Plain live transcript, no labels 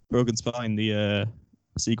Broken Spine, the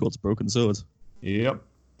sequel to Broken Sword. Yep.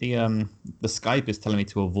 The Skype is telling me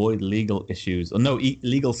to avoid legal issues, or no,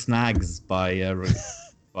 legal snags by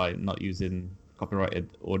by not using copyrighted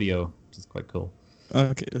audio, which is quite cool.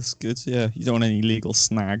 Okay, that's good. Yeah, you don't want any legal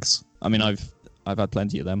snags. I mean, I've had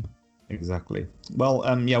plenty of them. Exactly. Well,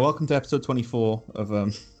 yeah. Welcome to episode 24 of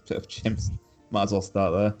Bit of Chimps. Might as well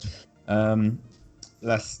start there.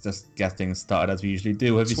 Let's just get things started as we usually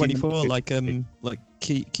do. Have you 24, seen like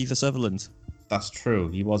Kiefer Sutherland. That's true.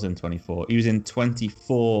 He was in 24. He was in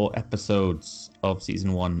 24 episodes of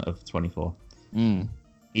season 1 of 24.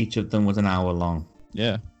 Each of them was an hour long.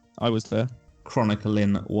 Yeah, I was there.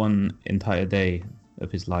 Chronicling one entire day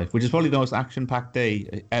of his life, which is probably the most action-packed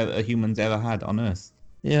day a human's ever had on Earth.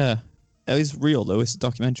 Yeah. It's real, though. It's a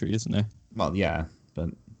documentary, isn't it? Well, yeah, but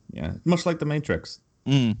yeah. Much like The Matrix.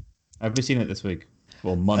 Have you seen it this week?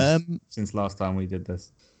 Well, months since last time we did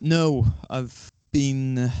this. No, I've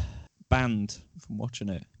been banned from watching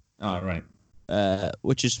it. Oh, right.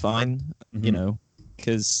 Which is fine, you know,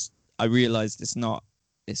 because I realised it's not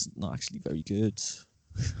actually very good.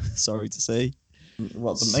 Sorry to say.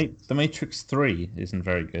 Well, the Matrix 3 isn't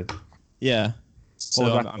very good. Yeah.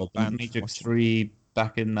 So I'm banned. Matrix 3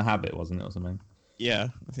 Back in the Habit, wasn't it, or something? Yeah,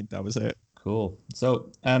 I think that was it. Cool. So,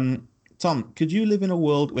 Tom, could you live in a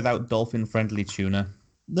world without dolphin-friendly tuna?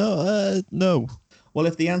 No, no. Well,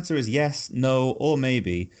 if the answer is yes, no, or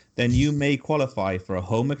maybe, then you may qualify for a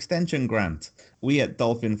home extension grant. We at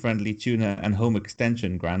Dolphin Friendly Tuna and Home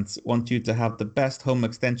Extension Grants want you to have the best home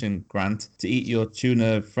extension grant to eat your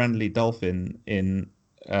tuna-friendly dolphin in...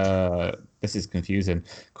 This is confusing.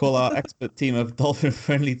 Call our expert team of Dolphin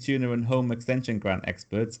Friendly Tuna and Home Extension Grant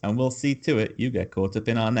experts, and we'll see to it you get caught up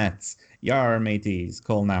in our nets. Yar, mateys.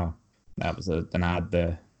 Call now. That was an ad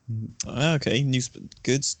there. Okay,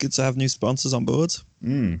 good to have new sponsors on board.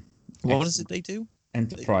 What is it they do?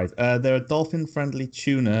 Enterprise. They're a dolphin-friendly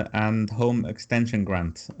tuna and home extension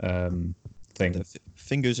grant thing.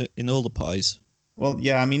 Fingers in all the pies. Well,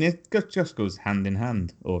 yeah, I mean it just goes hand in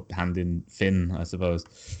hand, or hand in fin, I suppose.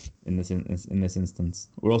 In this instance,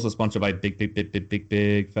 we're also sponsored by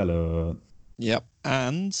Big Fellow. Yep,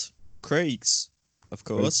 and Craig's, of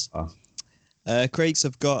course. Craig's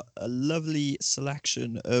have got a lovely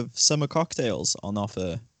selection of summer cocktails on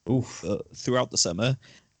offer throughout the summer.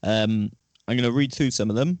 I'm going to read through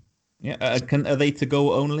some of them. Yeah, are they to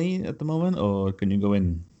go only at the moment, or can you go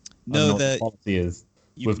in? No, the policy is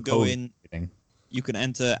you can go in. You can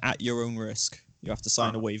enter at your own risk. You have to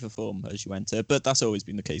sign a waiver form as you enter, but that's always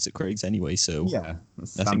been the case at Craig's anyway. So yeah,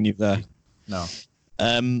 nothing new there. No.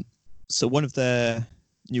 So one of their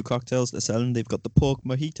new cocktails they're selling, they've got the pork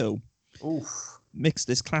mojito. Oof. Mix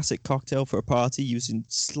this classic cocktail for a party using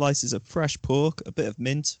slices of fresh pork, a bit of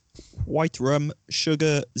mint, white rum,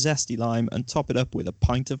 sugar, zesty lime, and top it up with a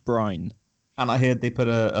pint of brine. And I heard they put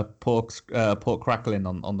a pork crackling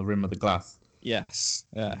on the rim of the glass. Yes,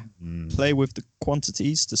 yeah. Play with the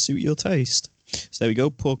quantities to suit your taste. So there we go,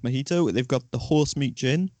 pork mojito. They've got the horse meat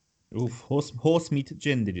gin. Oof, horse meat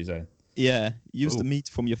gin, did you say? Yeah, use the meat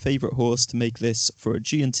from your favourite horse to make this for a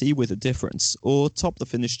G&T with a difference, or top the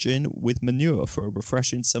finished gin with manure for a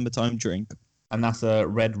refreshing summertime drink. And that's a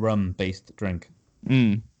red rum-based drink.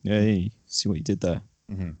 Yeah, see what you did there.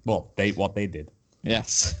 Well, what they did.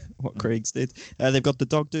 Yes, what Craig's did. They've got the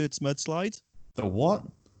Dog Dirt's Mudslide. The what?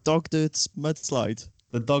 Dog Dirt's Mudslide.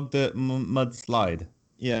 The Dog Dirt Mudslide?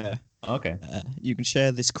 Yeah. Okay. You can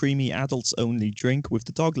share this creamy adults-only drink with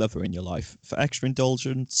the dog lover in your life. For extra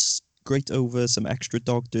indulgence, grate over some extra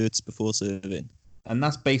dog dirts before serving. And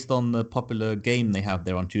that's based on the popular game they have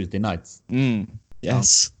there on Tuesday nights.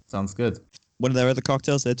 Yes. Sounds good. One of their other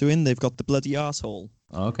cocktails they're doing, they've got the Bloody Arsehole.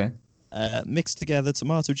 Oh, okay. Mix together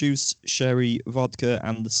tomato juice, sherry, vodka,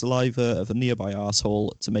 and the saliva of a nearby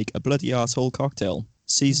arsehole to make a Bloody Arsehole cocktail,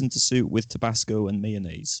 seasoned to suit with Tabasco and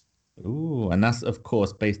mayonnaise. Ooh, and that's, of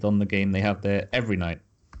course, based on the game they have there every night.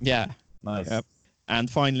 Yeah. Nice. Yep. And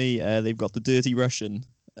finally, they've got the Dirty Russian.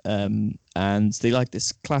 And they like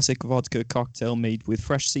this classic vodka cocktail made with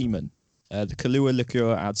fresh semen. The Kahlua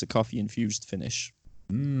liqueur adds a coffee-infused finish.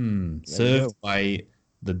 Served by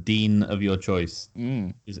the dean of your choice.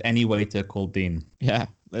 Is any waiter called dean? Yeah,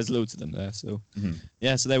 there's loads of them there. So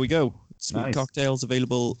yeah, so there we go. Sweet cocktails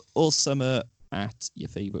available all summer at your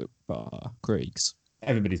favourite bar, Craig's.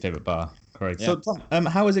 Everybody's favourite bar, Craig's. Yeah. So, Tom,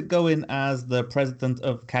 how is it going as the president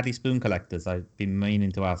of Caddy Spoon Collectors? I've been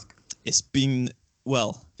meaning to ask. It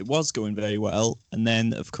was going very well, and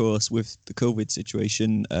then, of course, with the COVID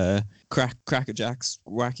situation, Cracker Jack's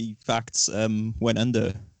wacky facts went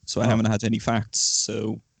under, so I haven't had any facts,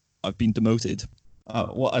 so I've been demoted.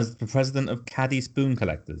 What, as the president of Caddy Spoon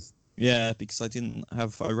Collectors? Yeah, because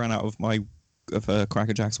I ran out of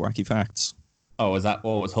Cracker Jack's Wacky Facts. Oh, is that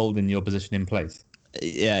what was holding your position in place?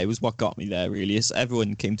 Yeah, it was what got me there, really.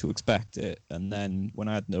 Everyone came to expect it, and then when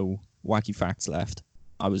I had no Wacky Facts left,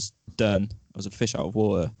 I was done. I was a fish out of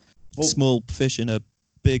water. Well, small fish in a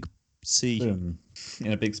big sea. Spoon.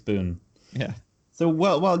 In a big spoon. Yeah. So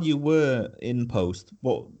while you were in post,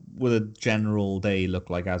 what would a general day look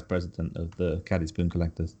like as president of the Caddy Spoon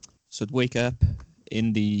Collectors? So I'd wake up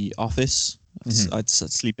in the office. I'd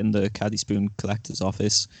sleep in the Caddy Spoon Collectors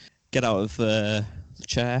office. Get out of the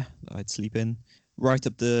chair that I'd sleep in. Write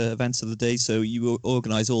up the events of the day. So you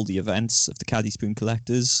organise all the events of the Caddy Spoon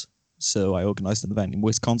Collectors. So I organised an event in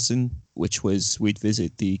Wisconsin, which was we'd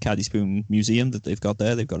visit the Caddy Spoon Museum that they've got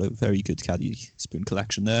there. They've got a very good Caddy Spoon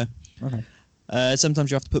collection there. Okay. Sometimes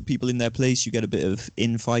you have to put people in their place. You get a bit of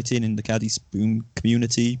infighting in the Caddy Spoon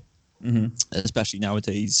community, especially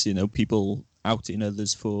nowadays. People outing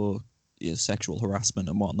others for sexual harassment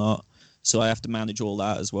and whatnot. So I have to manage all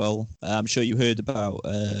that as well. I'm sure you heard about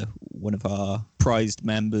one of our prized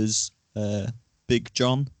members, Big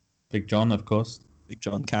John. Big John, of course. Big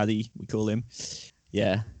John Caddy, we call him.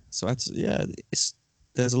 Yeah. So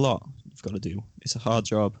there's a lot you've got to do. It's a hard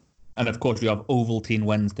job. And of course, we have Ovaltine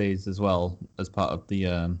Wednesdays as well as part of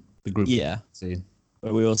the group. Yeah. See,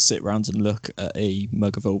 where we all sit around and look at a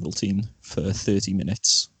mug of Ovaltine for 30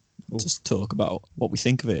 minutes. Just talk about what we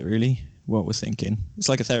think of it, really, what we're thinking. It's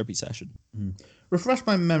like a therapy session. Refresh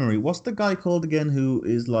my memory. What's the guy called again who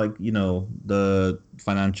is like, the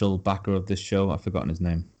financial backer of this show? I've forgotten his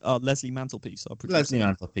name. Oh, Leslie Mantelpiece. Leslie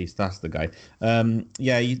Mantelpiece, that's the guy.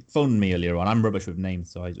 Yeah, you phoned me earlier on. I'm rubbish with names,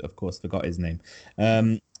 so I, of course, forgot his name.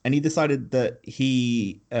 And he decided that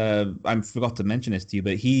I forgot to mention this to you,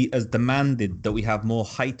 but he has demanded that we have more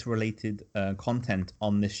height-related content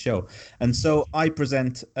on this show. And so I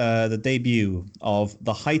present the debut of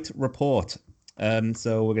the Height Report.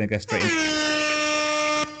 So we're going to get straight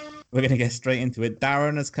into it.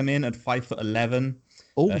 Darren has come in at 5'11".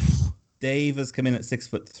 Oh. Dave has come in at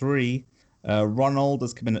 6'3". Ronald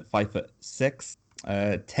has come in at 5'6".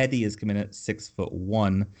 Teddy has come in at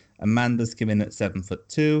 6'1". Amanda's come in at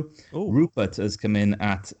 7'2". Rupert has come in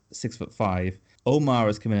at 6'5". Omar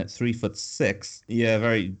has come in at 3'6". Yeah,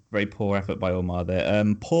 very, very poor effort by Omar there.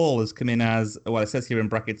 Paul has come in as, well, it says here in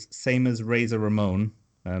brackets, same as Razor Ramon.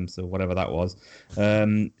 So whatever that was.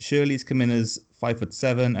 Shirley's come in as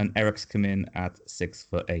 5'7", and Eric's come in at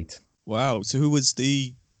 6'8". Wow. So who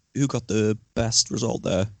got the best result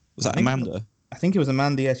there? Was that Amanda? I think it was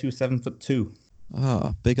Amanda. Yeah, she was 7'2".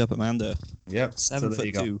 Ah, big up Amanda. Yep.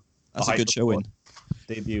 7'2". That's a good showing.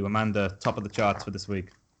 Debut, Amanda, top of the charts for this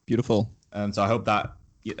week. Beautiful. So I hope that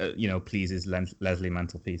pleases Leslie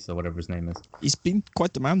Mantelpiece or whatever his name is. He's been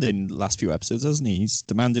quite demanding the last few episodes, hasn't he? He's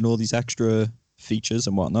demanding all these extra features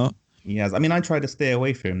and whatnot. He has. I mean, I tried to stay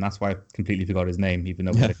away from him. That's why I completely forgot his name, even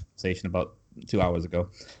though we had a conversation about 2 hours ago.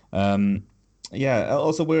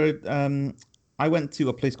 Also, I went to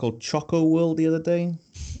a place called Choco World the other day.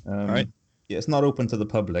 All right. Yeah, it's not open to the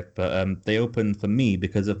public, but they opened for me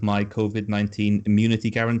because of my COVID-19 immunity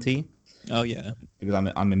guarantee. Oh yeah, because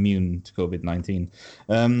I'm immune to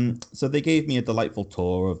COVID-19. So they gave me a delightful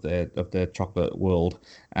tour of their chocolate world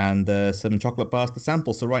and some chocolate bars to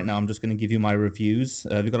sample. So right now I'm just going to give you my reviews.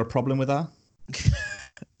 Have you got a problem with that?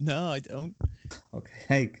 No, I don't.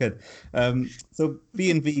 Okay, good. So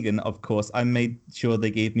being vegan, of course, I made sure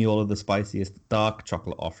they gave me all of the spiciest dark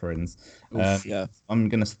chocolate offerings. Yeah. I'm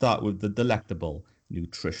going to start with the delectable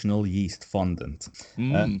nutritional yeast fondant.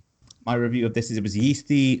 My review of this is it was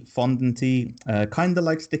yeasty, fondanty, kind of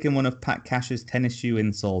like sticking one of Pat Cash's tennis shoe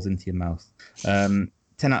insoles into your mouth. 10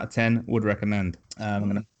 out of 10, would recommend. I'm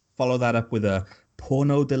going to follow that up with a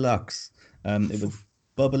Porno Deluxe. It was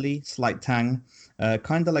bubbly, slight tang,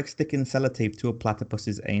 kind of like sticking sellotape to a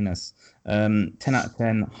platypus's anus. 10 out of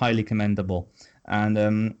 10, highly commendable.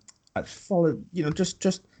 And I followed,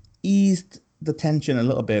 just eased the tension a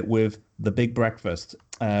little bit with the big breakfast,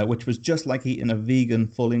 which was just like eating a vegan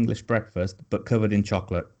full English breakfast, but covered in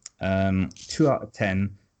chocolate. 2 out of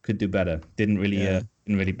 10, could do better. Didn't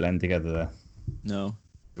really blend together there. No.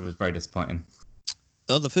 It was very disappointing.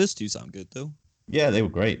 Oh, the first two sound good, though. Yeah, they were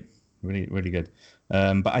great. Really, really good.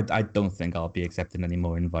 But I don't think I'll be accepting any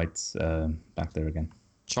more invites back there again.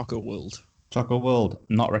 Choco World. Choco World,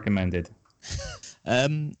 not recommended.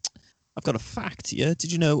 I've got a fact here.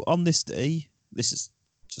 Did you know on this day, this is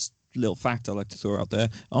just a little fact I like to throw out there.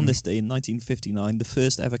 On this day in 1959, the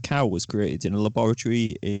first ever cow was created in a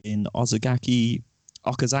laboratory in Okazaki,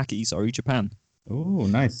 Japan. Oh,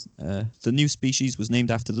 nice. The new species was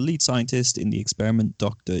named after the lead scientist in the experiment,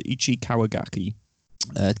 Dr. Ichi Kawagaki.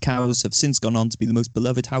 Cows have since gone on to be the most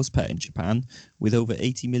beloved house pet in Japan, with over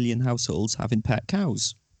 80 million households having pet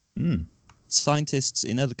cows. Scientists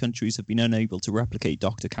in other countries have been unable to replicate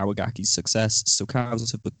Dr. Kawagaki's success, so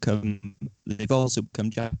cows they've also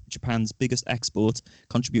become Japan's biggest export,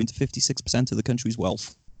 contributing to 56% of the country's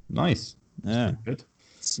wealth. Nice. Yeah. Good.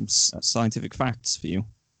 Some scientific facts for you.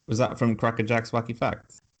 Was that from Cracker Jack's Wacky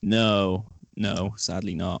Facts? No,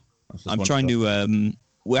 sadly not. I'm trying to.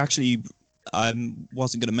 I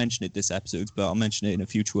wasn't going to mention it this episode, but I'll mention it in a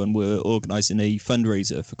future one. We're organising a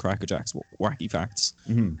fundraiser for Cracker Jack's Wacky Facts.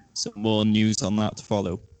 Mm-hmm. So more news on that to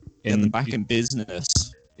follow. Get them back in business.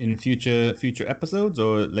 In future episodes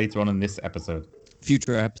or later on in this episode?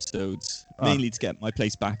 Future episodes. Mainly to get my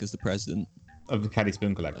place back as the president. Of the Caddy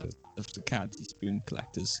Spoon Collectors. Of the Caddy Spoon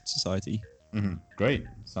Collectors Society. Mm-hmm. Great.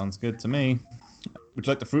 Sounds good to me. Would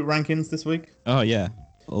you like the fruit rankings this week? Oh, yeah.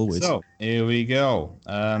 Always. So, here we go.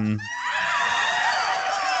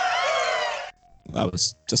 That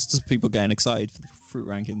was just people getting excited for the fruit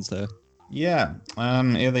rankings there. Yeah.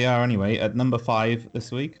 Here they are anyway. At number 5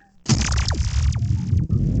 this week.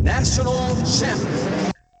 National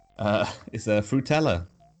champion. It's a Fruitella.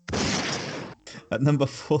 At number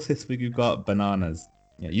 4 this week, you've got bananas.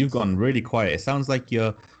 Yeah, you've gone really quiet. It sounds like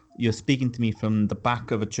you're speaking to me from the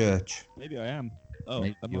back of a church. Maybe I am. Oh,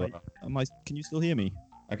 am I? Can you still hear me?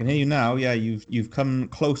 I can hear you now. Yeah, you've come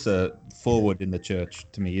closer forward in the church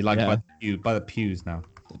to me. You're like by the pews now.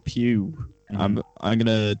 The pew. Mm-hmm. I'm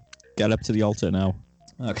gonna get up to the altar now.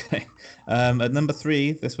 Okay. At number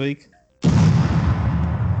 3 this week,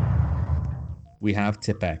 we have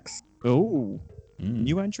Tipp-Ex. Oh.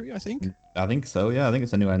 New entry, I think. I think so. Yeah, I think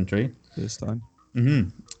it's a new entry this time. Mm-hmm.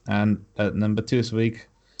 And at number 2 this week,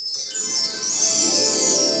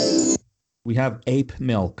 we have Ape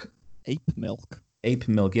Milk. Ape Milk. Ape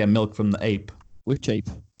Milk. Yeah, milk from the ape. Which ape?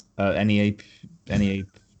 Any ape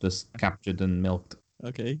just captured and milked.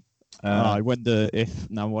 Okay. I wonder if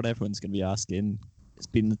now what everyone's going to be asking. It's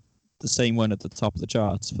been the same one at the top of the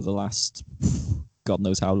charts for the last God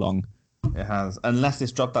knows how long. It has, unless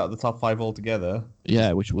it's dropped out of the top 5 altogether.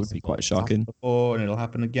 Yeah, which would be quite shocking. Before, and it'll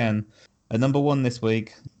happen again. At number 1 this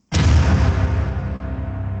week,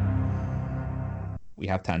 we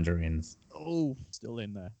have tangerines. Oh, still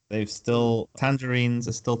in there. Tangerines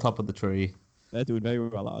are still top of the tree. They're doing very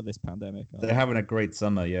well out of this pandemic. They're having a great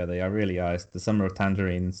summer. Yeah, they really are. It's the summer of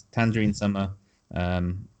tangerines. Tangerine summer.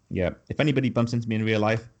 Yeah. If anybody bumps into me in real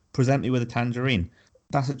life, present me with a tangerine.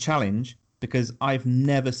 That's a challenge because I've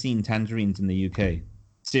never seen tangerines in the UK.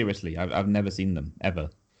 Seriously, I've never seen them ever.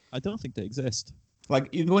 I don't think they exist. Like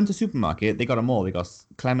you go into a supermarket, they got them all. They got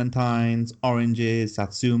clementines, oranges,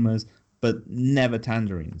 satsumas, but never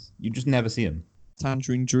tangerines. You just never see them.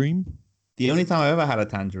 Tangerine Dream? The only time I ever had a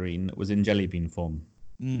tangerine was in jelly bean form.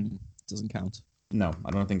 Doesn't count. No,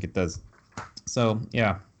 I don't think it does. So,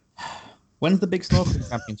 yeah. When's the big snorkeling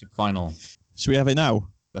championship final? Should we have it now?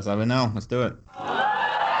 Let's have it now. Let's do it.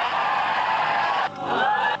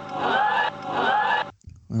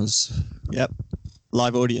 Yep.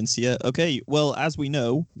 Live audience here. Okay, well, as we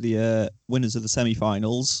know, the winners of the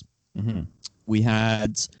semi-finals, we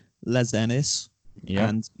had Les Ennis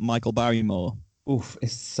and Michael Barrymore. Oof,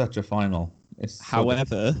 it's such a final.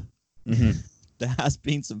 However, there has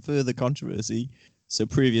been some further controversy. So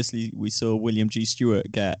previously, we saw William G.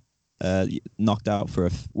 Stewart get knocked out for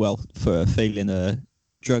failing a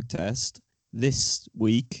drug test. This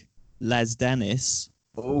week, Les Dennis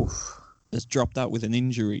has dropped out with an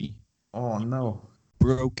injury. Oh no!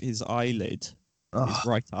 Broke his eyelid, his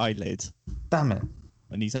right eyelid. Damn it!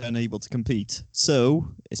 And he's unable to compete. So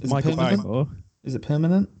it's Michael Barrymore. Is it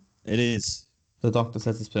permanent? It is. The doctor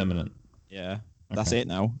says it's permanent. Yeah, that's it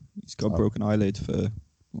now. He's got a broken eyelid for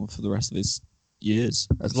the rest of his years.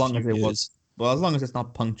 As long as it's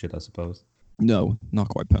not punctured, I suppose. No, not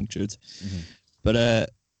quite punctured. But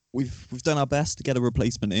we've done our best to get a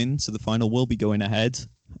replacement in, so the final will be going ahead.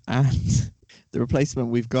 And the replacement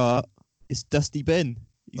we've got is Dusty Bin.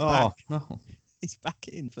 He's back. No. He's back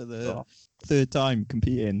in for the third time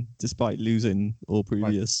competing, despite losing all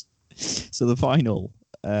previous. So the final.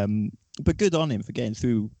 But good on him for getting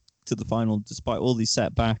through to the final despite all these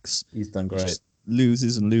setbacks. He's done great. Just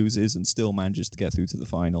loses and still manages to get through to the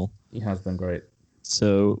final. He has done great.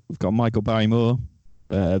 So we've got Michael Barrymore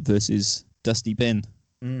versus Dusty Bin.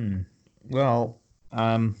 Well,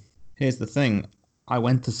 here's the thing. I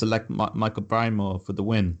went to select Michael Barrymore for the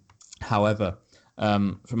win. However,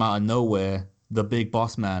 from out of nowhere, the big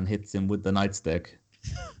boss man hits him with the nightstick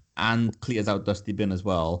and clears out Dusty Bin as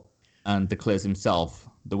well and declares himself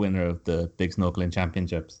the winner of the Big Snorkeling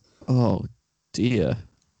Championships. Oh, dear.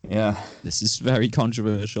 Yeah. This is very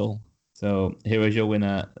controversial. So here is your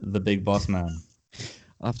winner, the Big Boss Man.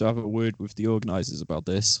 I'll have to have a word with the organisers about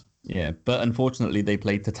this. Yeah, but unfortunately they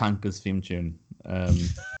played Tatanka's theme tune, and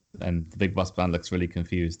the Big Boss Man looks really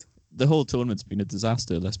confused. The whole tournament's been a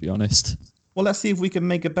disaster, let's be honest. Well, let's see if we can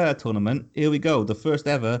make a better tournament. Here we go. The first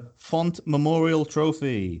ever Font Memorial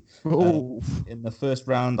Trophy. Oh. In the first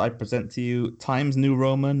round, I present to you Times New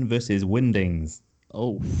Roman versus Wingdings.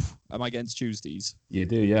 Oh. Am I getting to choose these? You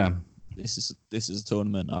do, yeah. This is a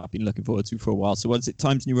tournament I've been looking forward to for a while. So what's it?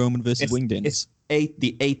 Times New Roman versus Wingdings? It's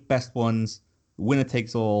the 8 best ones. Winner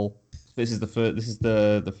takes all. This is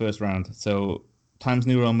the first round. So Times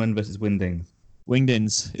New Roman versus Wingdings.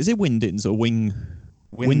 Wingdings. Is it Wingdings or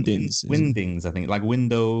Wingdings? Wingdings, I think. Like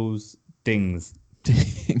Windows Dings.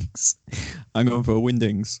 Dings. I'm going for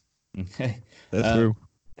Wingdings. Okay. They're through.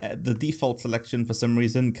 The default selection, for some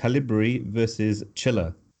reason, Calibri versus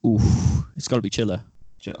Chiller. Ooh, it's got to be Chiller.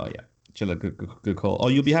 Oh, yeah. Chiller, good call. Oh,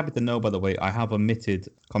 you'll be happy to know, by the way, I have omitted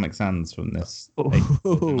Comic Sans from this.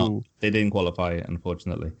 Oh. They didn't qualify,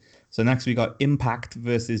 unfortunately. So next we got Impact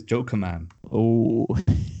versus Joker Man. Oh,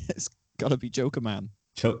 it's got to be Joker Man.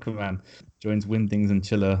 Joker Man joins Wingdings and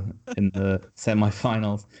Chiller in the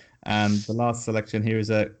semi-finals. And the last selection here is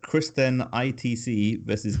a Kristen ITC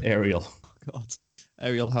versus Ariel. God.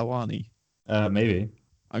 Ariel Hawani. Maybe.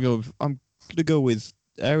 I'm gonna go with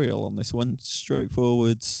Ariel on this one.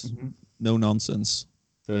 Straightforward, no nonsense.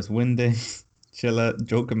 So it's Wingdings, Chiller,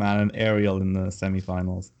 Joker Man, and Ariel in the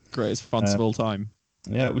semi-finals. Greatest fans of all time.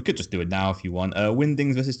 Yeah, we could just do it now if you want.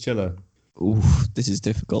 Wingdings versus Chiller. Ooh, this is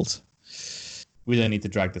difficult. We don't need to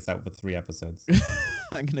drag this out for 3 episodes.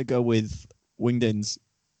 I'm gonna go with Wingdings.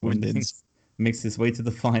 Wingdings makes his way to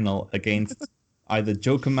the final against either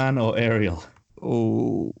Joker Man or Ariel.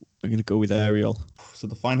 Oh, I'm gonna go with Ariel. So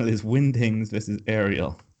the final is Wingdings versus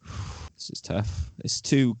Ariel. This is tough. It's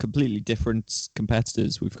 2 completely different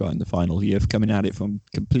competitors we've got in the final here, coming at it from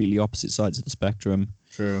completely opposite sides of the spectrum.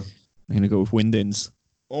 True. I'm gonna go with Wingdings.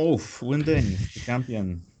 Oh, Wingdings, the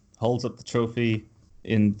champion, holds up the trophy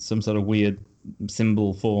in some sort of weird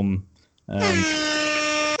symbol form.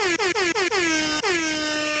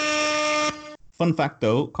 Fun fact,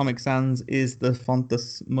 though, Comic Sans is the font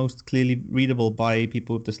that's most clearly readable by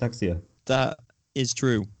people with dyslexia. That is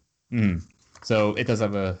true. So it does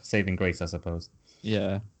have a saving grace, I suppose.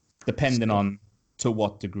 Yeah. Depending on to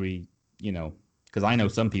what degree, because I know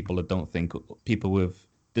some people that don't think people with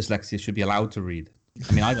dyslexia should be allowed to read.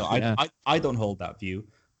 I mean, I don't hold that view.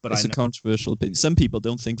 But it's a controversial opinion. Some people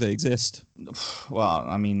don't think they exist. Well,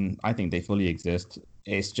 I mean, I think they fully exist.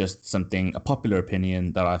 It's just a popular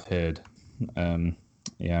opinion that I've heard.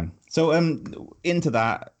 Yeah. So into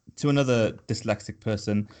that, to another dyslexic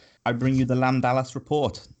person, I bring you the Lam Dallas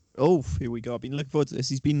report. Oh, here we go. I've been looking forward to this.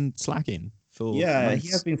 He's been slacking for months. He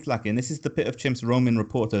has been slacking. This is the Pit of Chimps Roman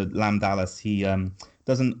reporter, Lam Dallas. He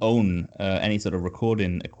doesn't own any sort of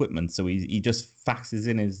recording equipment, so he just faxes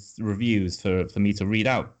in his reviews for me to read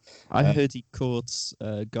out. I heard he caught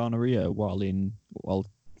gonorrhea while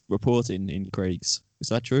reporting in Craig's. Is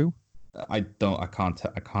that true? I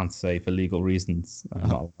can't say for legal reasons. I'm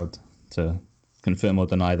not allowed to confirm or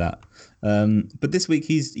deny that. But this week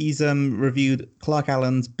he's reviewed Clark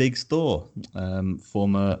Allen's Big Store,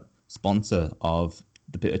 former sponsor of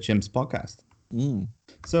the Pit of Chimps podcast.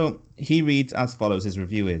 So he reads as follows. His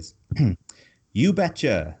review is, "You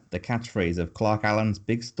betcha," the catchphrase of Clark Allen's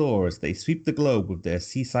Big Store as they sweep the globe with their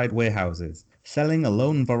seaside warehouses, selling a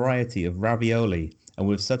lone variety of ravioli, and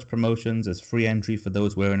with such promotions as free entry for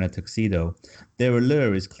those wearing a tuxedo, their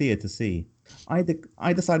allure is clear to see.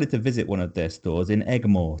 I decided to visit one of their stores in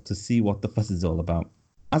Egmore to see what the fuss is all about.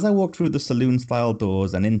 As I walked through the saloon-style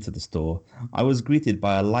doors and into the store, I was greeted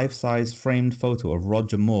by a life-size framed photo of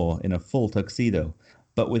Roger Moore in a full tuxedo,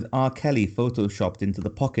 but with R. Kelly photoshopped into the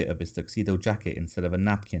pocket of his tuxedo jacket instead of a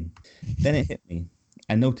napkin. Then it hit me.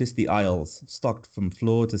 I noticed the aisles, stocked from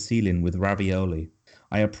floor to ceiling with ravioli.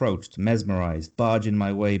 I approached, mesmerized, barging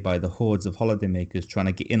my way by the hordes of holidaymakers trying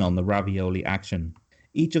to get in on the ravioli action.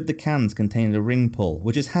 Each of the cans contained a ring pull,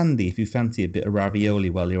 which is handy if you fancy a bit of ravioli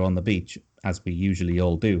while you're on the beach, as we usually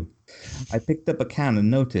all do. I picked up a can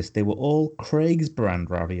and noticed they were all Craig's brand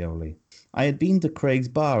ravioli. I had been to Craig's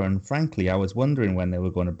bar and frankly I was wondering when they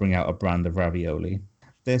were going to bring out a brand of ravioli.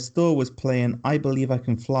 Their store was playing I Believe I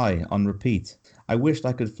Can Fly on repeat. I wished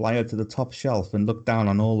I could fly out to the top shelf and look down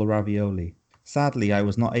on all the ravioli. Sadly, I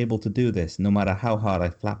was not able to do this, no matter how hard I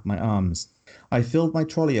flapped my arms. I filled my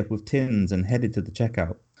trolley up with tins and headed to the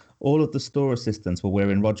checkout. All of the store assistants were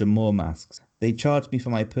wearing Roger Moore masks. They charged me for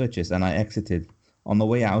my purchase and I exited. On the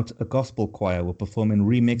way out, a gospel choir were performing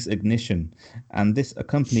Remix Ignition, and this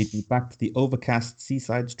accompanied me back to the overcast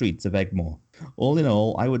seaside streets of Egmore. All in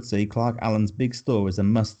all, I would say Clark Allen's big store is a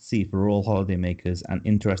must-see for all holidaymakers and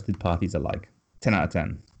interested parties alike. 10 out of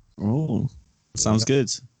 10. Oh, sounds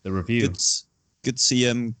good. The review. Good to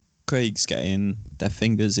see Craig's getting their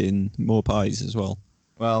fingers in more pies as well.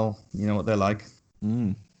 Well, you know what they're like.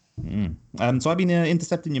 Mm. So I've been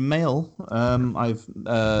intercepting your mail. I've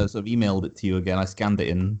sort of emailed it to you again. I scanned it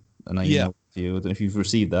in and I emailed it to you. I don't know if you've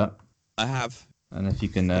received that. I have. And if you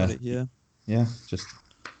can... Yeah,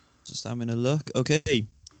 just having a look. Okay.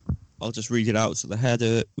 I'll just read it out. So the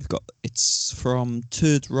header, it's from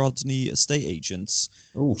Turd Rodney Estate Agents,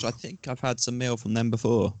 which I think I've had some mail from them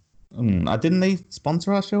before. Didn't they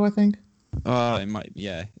sponsor our show, I think? It might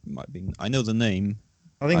be. I know the name.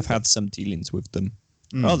 I've had some dealings with them.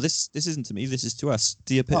 Oh, this isn't to me. This is to us.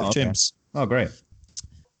 Dear Pit of Chimps. Oh, great.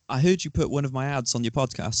 I heard you put one of my ads on your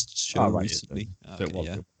podcast show recently. So it was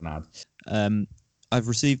an ad. I've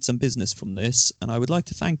received some business from this, and I would like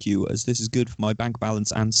to thank you, as this is good for my bank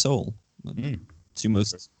balance and soul. Two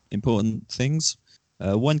most important things.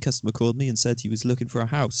 One customer called me and said he was looking for a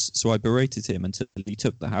house, so I berated him until he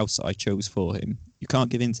took the house I chose for him. You can't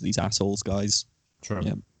give in to these assholes, guys. True.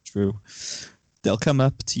 Yeah, true. They'll come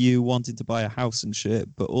up to you wanting to buy a house and shit,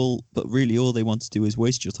 but really all they want to do is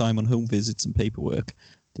waste your time on home visits and paperwork.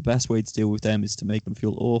 The best way to deal with them is to make them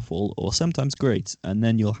feel awful, or sometimes great, and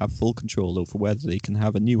then you'll have full control over whether they can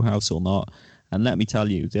have a new house or not. And let me tell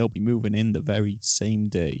you, they'll be moving in the very same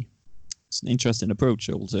day. It's an interesting approach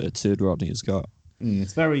old Turd Rodney has got.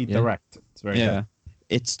 It's very direct. It's very direct.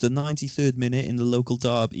 It's the 93rd minute in the local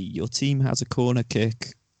derby. Your team has a corner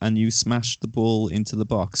kick, and you smash the ball into the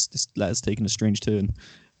box. This letter's taken a strange turn.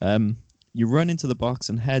 You run into the box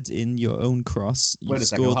and head in your own cross. Wait a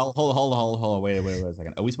second. Hold on. Wait a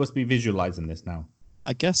second. Are we supposed to be visualizing this now?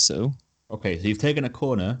 I guess so. Okay, so you've taken a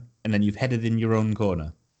corner, and then you've headed in your own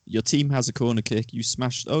corner. Your team has a corner kick. You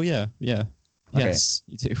smash... Oh, yeah. Okay. Yes,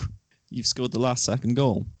 you do. You've scored the last second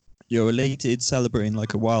goal. You're elated, celebrating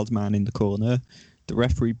like a wild man in the corner. The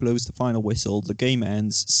referee blows the final whistle. The game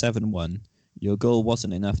ends 7-1. Your goal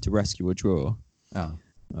wasn't enough to rescue a draw. Oh,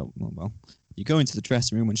 well. You go into the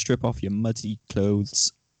dressing room and strip off your muddy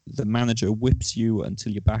clothes. The manager whips you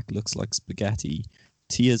until your back looks like spaghetti.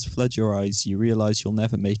 Tears flood your eyes. You realise you'll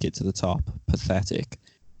never make it to the top. Pathetic.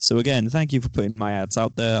 So again, thank you for putting my ads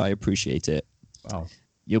out there. I appreciate it. Wow.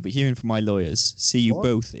 You'll be hearing from my lawyers. See you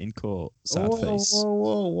both in court. Sad face.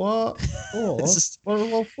 Whoa, what?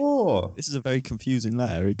 What for? This is a very confusing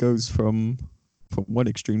letter. It goes from one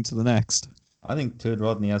extreme to the next. I think Turd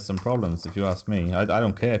Rodney has some problems, if you ask me. I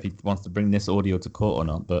don't care if he wants to bring this audio to court or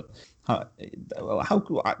not, but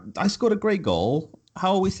I scored a great goal.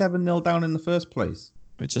 How are we 7-0 down in the first place?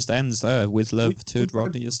 It just ends there with love, Turd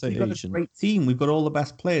Rodney Estate Agent. We've got a great team. We've got all the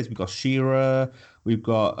best players. We've got Shearer. We've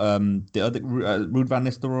got the other Ruud van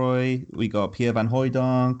Nistelrooy. We got Pierre van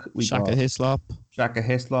Hooijdonk. Shaka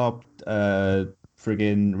Hislop.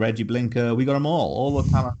 Friggin' Reggie Blinker. We got them all the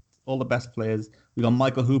talent, all the best players. We got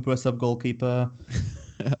Michael Hooper, sub goalkeeper.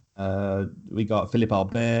 We got Philippe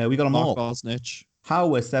Albert. We got them all. Bosnich. How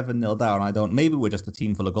we're 7-0 down, maybe we're just a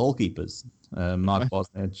team full of goalkeepers. Mark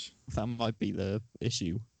Bosnich. That might be the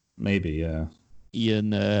issue. Maybe, yeah.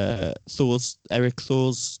 Ian Eric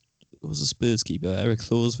Thors was a Spurs keeper, Eric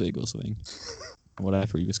Thorsvig or something.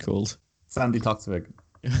 Whatever he was called. Sandy Toksvig.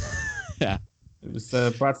 Yeah. It was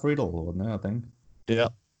Brad Friedel, wasn't it, I think? Yeah.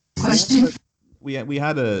 Question? We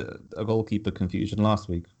had a goalkeeper confusion last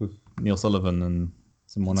week with Neil Sullivan and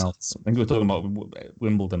someone else. I think we were talking about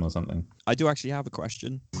Wimbledon or something. I do actually have a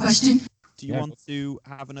question. Question? Do you want to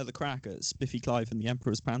have another crack at Spiffy Clive and the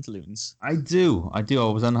Emperor's Pantaloons? I do. I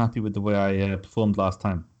was unhappy with the way I performed last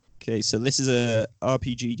time. Okay, so this is a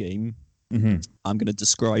RPG game. Mm-hmm. I'm going to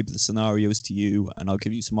describe the scenarios to you, and I'll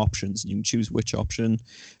give you some options, and you can choose which option.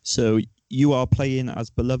 So you are playing as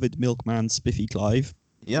beloved milkman Spiffy Clive.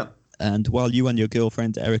 Yep. And while you and your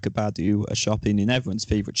girlfriend Erica Badu are shopping in everyone's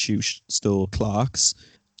favourite shoe store, Clark's,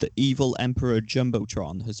 the evil Emperor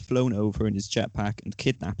Jumbotron has flown over in his jetpack and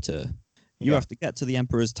kidnapped her. You have to get to the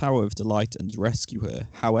Emperor's Tower of Delight and rescue her.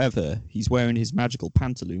 However, he's wearing his magical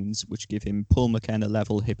pantaloons, which give him Paul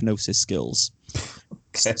McKenna-level hypnosis skills.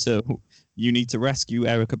 Okay. So you need to rescue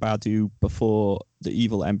Erica Badu before the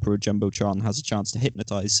evil Emperor Jumbotron has a chance to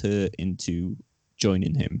hypnotize her into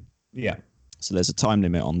joining him. Yeah. So there's a time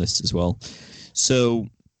limit on this as well. So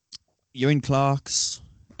you're in Clark's.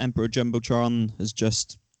 Emperor Jumbotron has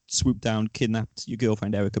just swooped down, kidnapped your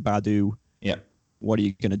girlfriend Erica Badu. Yeah. what are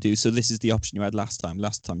you going to do? So this is the option you had last time.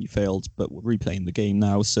 Last time you failed, but we're replaying the game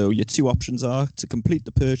now. So your two options are to complete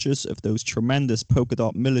the purchase of those tremendous polka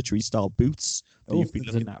dot military style boots that you've been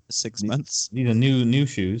looking at for 6 months. These are new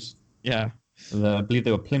shoes. Yeah. I believe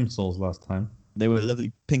they were plimsolls last time. They were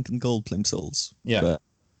lovely pink and gold plimsolls. Yeah. But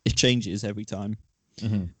it changes every time.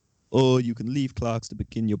 Mm-hmm. Or you can leave Clark's to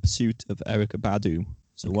begin your pursuit of Erica Badu.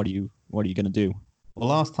 So what are you going to do? Well,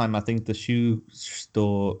 last time I think the shoe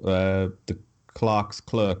store, the Clark's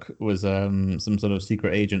clerk was some sort of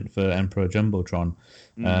secret agent for Emperor Jumbotron,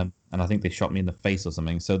 and I think they shot me in the face or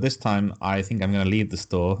something. So this time I think I'm going to leave the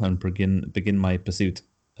store and begin my pursuit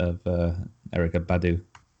of Erica Badu.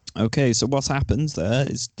 Okay, so what's happened there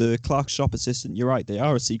is the Clark's shop assistant. You're right; they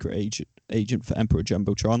are a secret agent for Emperor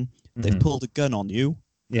Jumbotron. They've pulled a gun on you.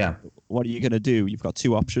 Yeah. What are you going to do? You've got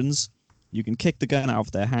two options. You can kick the gun out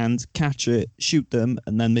of their hand, catch it, shoot them,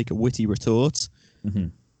 and then make a witty retort. Mm-hmm.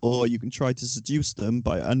 Or you can try to seduce them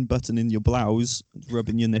by unbuttoning your blouse and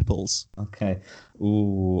rubbing your nipples. Okay.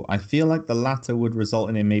 Ooh, I feel like the latter would result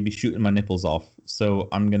in him maybe shooting my nipples off. So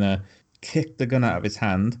I'm going to kick the gun out of his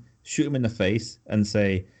hand, shoot him in the face, and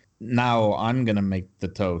say, now I'm going to make the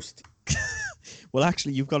toast. Well,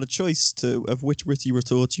 actually, you've got a choice of which witty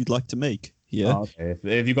retort you'd like to make here. Oh, okay.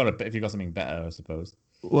 If you got something better, I suppose.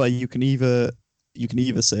 Well, you can either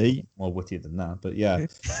say More witty than that, but yeah.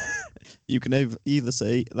 You can either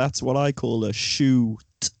say that's what I call a shoot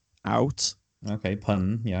out. Okay,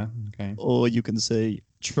 pun, yeah. Okay. Or you can say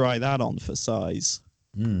try that on for size.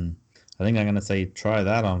 I think I'm gonna say try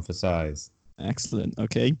that on for size. Excellent.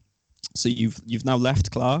 Okay. So you've now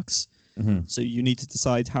left Clark's. Mm-hmm. So you need to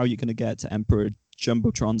decide how you're going to get to Emperor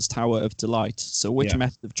Jumbotron's Tower of Delight. So which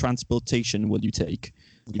method of transportation will you take?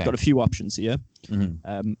 Okay. You've got a few options here.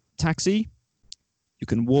 Mm-hmm. Taxi. You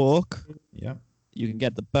can walk. Yeah. You can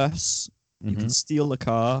get the bus. You can steal the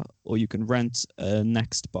car, or you can rent a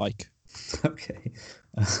next bike. Okay.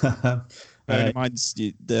 Bearing in mind,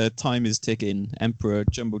 the time is ticking. Emperor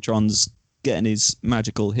Jumbotron's getting his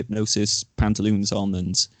magical hypnosis pantaloons on,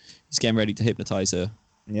 and he's getting ready to hypnotize her.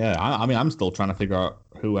 Yeah, I mean, I'm still trying to figure out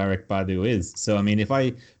who Eric Badu is. So, I mean, if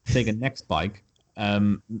I take a next bike,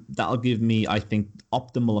 that'll give me, I think,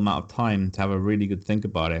 optimal amount of time to have a really good think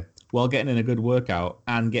about it while getting in a good workout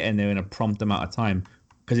and getting there in a prompt amount of time,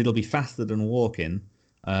 because it'll be faster than walking.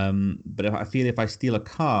 But if I steal a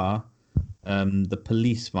car, the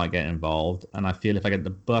police might get involved, and I feel if I get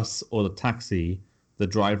the bus or the taxi, the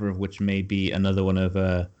driver of which may be another one of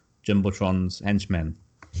Jumbotron's henchmen.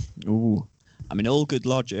 Ooh. I mean, all good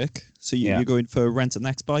logic. So you're going for rent a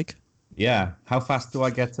next bike? Yeah. How fast do I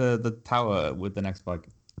get to the tower with the next bike?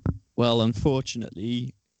 Well,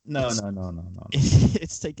 unfortunately... No.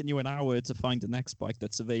 It's taken you an hour to find the next bike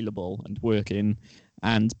that's available and working.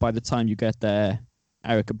 And by the time you get there,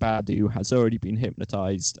 Erica Badu has already been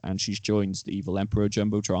hypnotized and she's joined the evil Emperor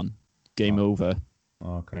Jumbotron. Game over.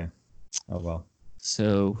 Okay. Oh, well.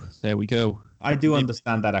 So there we go. I do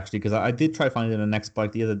understand that, actually, because I did try finding a next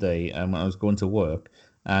bike the other day when I was going to work,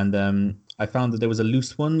 and I found that there was a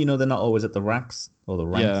loose one. You know, they're not always at the racks or the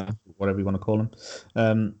ranks, whatever you want to call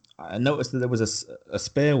them. I noticed that there was a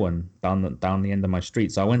spare one down the end of my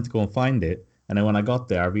street, so I went to go and find it, and then when I got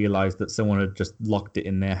there, I realized that someone had just locked it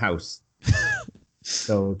in their house.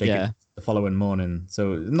 So they get the following morning.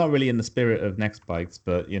 So not really in the spirit of next bikes,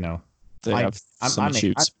 but you know, they have some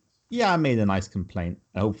issues. I made a nice complaint.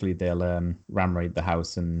 Hopefully they'll ram raid the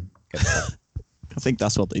house and get that. I think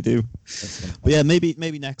that's what they do. But yeah, maybe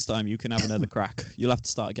next time you can have another crack. You'll have to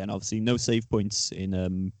start again. Obviously, no save points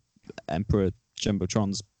in Emperor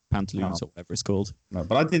Jumbotron's pantaloons or whatever it's called. No,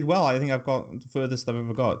 but I did well. I think I've got the furthest I've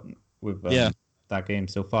ever got with that game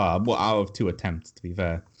so far. Well, out of 2 attempts, to be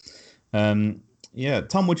fair. Tom,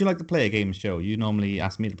 would you like to play a game show? You normally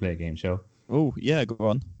ask me to play a game show. Oh, yeah, go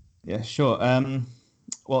on. Yeah, sure.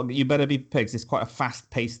 Well, you better be prepared. It's quite a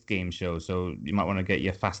fast-paced game show, so you might want to get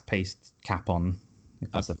your fast-paced cap on,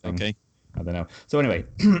 if that's a thing. Okay. I don't know. So anyway,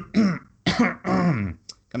 can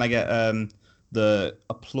I get the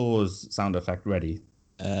applause sound effect ready?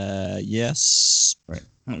 Yes. Right.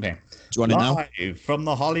 Okay. Do you want it now? Live from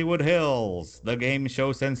the Hollywood Hills, the game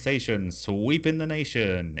show sensation sweeping the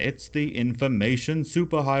nation. It's the Information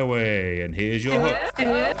Superhighway, and here's your host,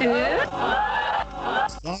 Simon.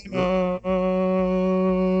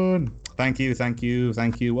 Thank you.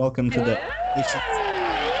 Welcome to the...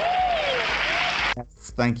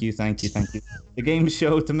 Yes, thank you. The game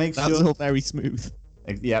show to make sure... That's all very smooth.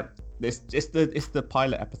 Yep. It's the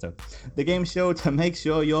pilot episode. The game show to make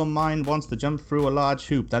sure your mind wants to jump through a large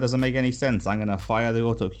hoop. That doesn't make any sense. I'm gonna fire the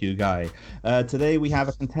auto cue guy. Today we have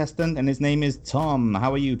a contestant, and his name is Tom.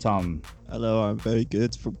 How are you, Tom? Hello, I'm very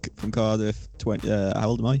good from Cardiff. How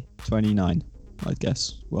old am I? 29, I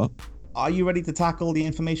guess. What? Are you ready to tackle the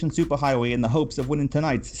information superhighway in the hopes of winning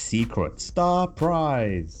tonight's secret star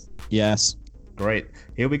prize? Yes. Great.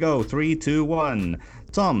 Here we go. 3, 2, 1.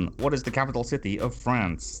 Tom, what is the capital city of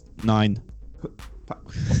France? 9.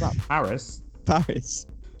 What's that? Paris? Paris.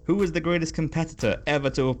 Who is the greatest competitor ever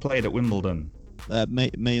to have played at Wimbledon?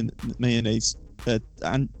 Mayonnaise.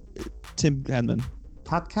 And Tim Henman.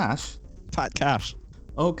 Pat Cash? Pat Cash.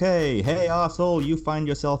 Okay, hey arsehole, you find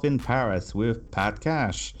yourself in Paris with Pat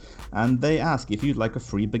Cash. And they ask if you'd like a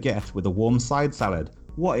free baguette with a warm side salad.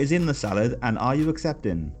 What is in the salad, and are you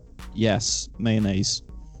accepting? Yes, mayonnaise.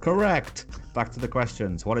 Correct. Back to the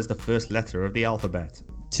questions. What is the first letter of the alphabet?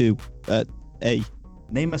 2. A.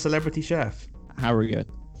 Name a celebrity chef. Harriet.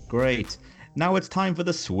 Great. Now it's time for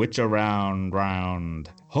the switch around round.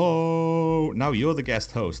 Ho! Now you're the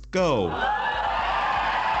guest host. Go.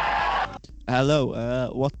 Hello.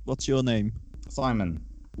 What's your name? Simon.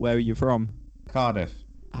 Where are you from? Cardiff.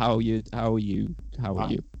 How are you?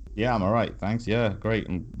 Yeah, I'm alright, thanks. Yeah, great.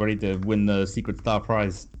 I'm ready to win the secret star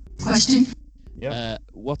prize. Question. Yeah.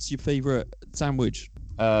 What's your favorite sandwich?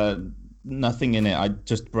 Nothing in it.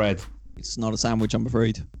 Just bread. It's not a sandwich, I'm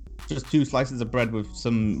afraid. Just 2 slices of bread with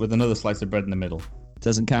another slice of bread in the middle.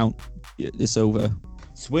 Doesn't count. It's over.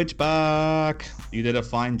 Switch back. You did a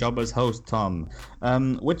fine job as host, Tom.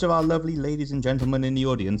 Which of our lovely ladies and gentlemen in the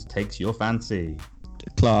audience takes your fancy?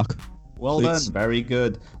 Clark. Well Please. done, very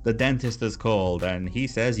good. The dentist has called and he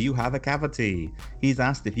says you have a cavity. He's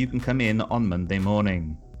asked if you can come in on Monday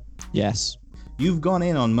morning. Yes. You've gone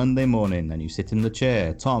in on Monday morning and you sit in the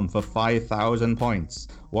chair, Tom, for 5,000 points.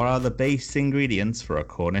 What are the base ingredients for a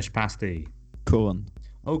Cornish pasty? Corn.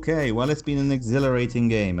 Okay, well, it's been an exhilarating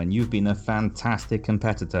game and you've been a fantastic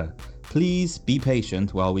competitor. Please be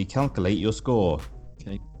patient while we calculate your score.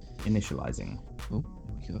 Okay. Initializing. Oh,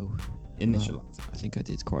 here we go. Initialize. I think I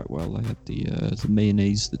did quite well. I had the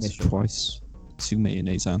mayonnaise that's Initial. twice. 2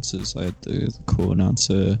 mayonnaise answers. I had the corn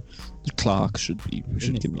answer. The Clark should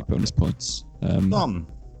give me bonus points. Tom,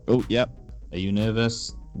 Oh, yep. are you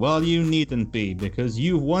nervous? Well, you needn't be because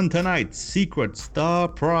you've won tonight's secret star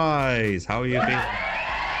prize. How are you feeling?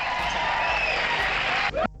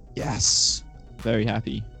 Yes. Very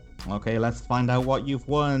happy. Okay, let's find out what you've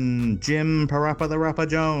won. Jim Parappa the Rapper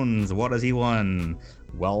Jones, what has he won?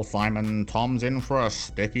 Well, Simon, Tom's in for a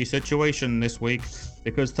sticky situation this week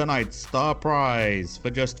because tonight's star prize for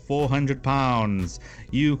just £400.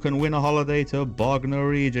 You can win a holiday to Bognor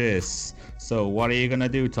Regis. So what are you going to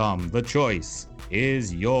do, Tom? The choice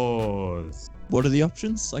is yours. What are the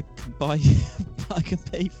options? I can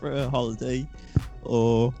pay for a holiday,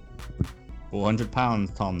 or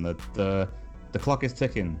 £400, Tom. The clock is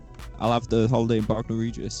ticking. I'll have the holiday in Bognor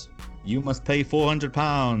Regis. You must pay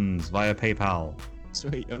 £400 via PayPal.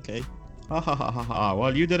 Sweet. Okay. Ha ha ha ha ha.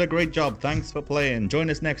 Well, you did a great job. Thanks for playing. Join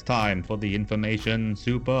us next time for the Information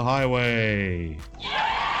Superhighway.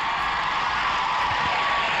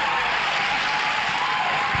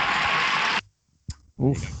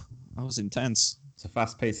 Oof. That was intense. It's a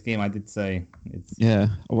fast-paced game, I did say. It's Yeah,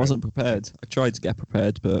 I wasn't prepared. I tried to get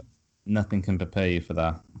prepared, but nothing can prepare you for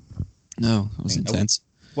that. no, it was intense.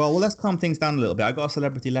 Well, let's calm things down a little bit. I got a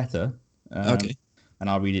celebrity letter. Okay. And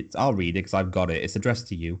I'll read it. I'll read it because I've got it. It's addressed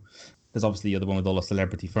to you, because obviously you're the one with all the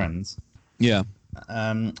celebrity friends. Yeah.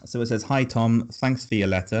 So it says, "Hi Tom, thanks for your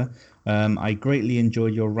letter. I greatly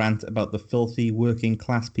enjoyed your rant about the filthy working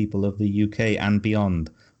class people of the UK and beyond.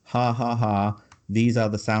 Ha ha ha. These are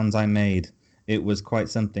the sounds I made. It was quite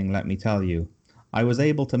something, let me tell you. I was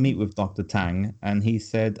able to meet with Dr. Tang, and he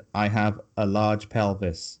said I have a large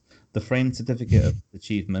pelvis. The framed certificate of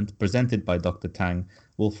achievement presented by Dr. Tang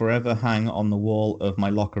will forever hang on the wall of my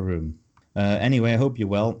locker room. Anyway, I hope you're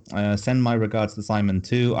well. Send my regards to Simon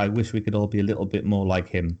too. I wish we could all be a little bit more like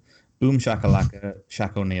him. Boom shakalaka,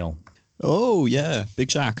 Shaq O'Neal." Oh yeah, Big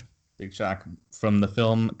Shaq. Big Shaq from the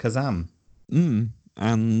film Kazam.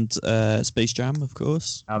 And Space Jam, of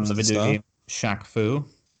course. And the video game Shaq Fu.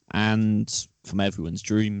 And From Everyone's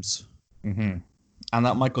Dreams. Mm-hmm. And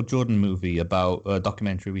that Michael Jordan movie about a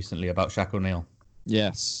documentary recently about Shaq O'Neal.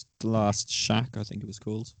 Yes, The Last Shaq, I think it was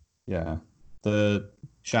called. Yeah, the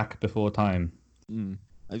Shaq Before Time. It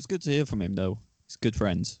was good to hear from him, though. He's a good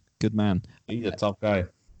friend, good man. He's a top guy.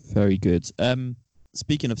 Very good.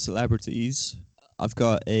 Speaking of celebrities, I've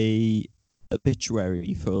got a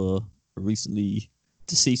obituary for a recently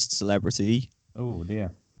deceased celebrity. Oh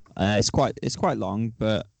dear. It's quite long,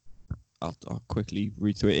 but I'll quickly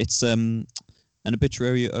read through it. It's an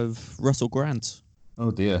obituary of Russell Grant.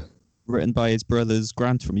 Oh dear. Written by his brothers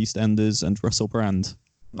Grant from EastEnders and Russell Brand.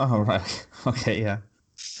 Oh right. Okay. Yeah.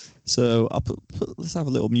 So I'll let's have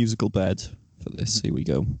a little musical bed for this. Here we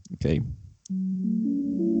go. Okay.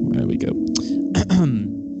 There we go.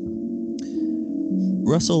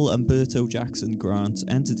 Russell Umberto Jackson Grant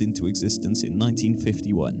entered into existence in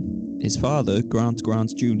 1951. His father, Grant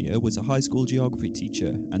Jr., was a high school geography teacher,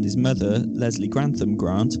 and his mother, Leslie Grantham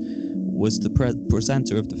Grant, was the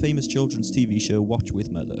presenter of the famous children's TV show Watch with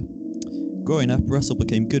Mother. Growing up, Russell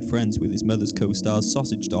became good friends with his mother's co-stars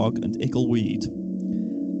Sausage Dog and Ickleweed.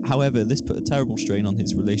 However, this put a terrible strain on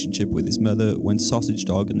his relationship with his mother when Sausage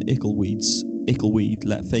Dog and Ickleweed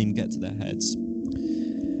let fame get to their heads.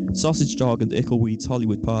 Sausage Dog and Ickleweed's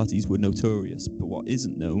Hollywood parties were notorious, but what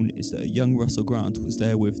isn't known is that a young Russell Grant was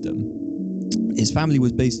there with them. His family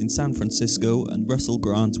was based in San Francisco, and Russell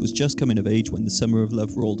Grant was just coming of age when the Summer of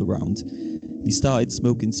Love rolled around. He started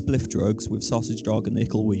smoking spliff drugs with Sausage Dog and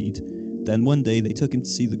Ickleweed. Then one day they took him to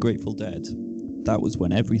see the Grateful Dead. That was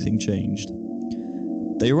when everything changed.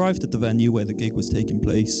 They arrived at the venue where the gig was taking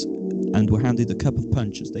place, and were handed a cup of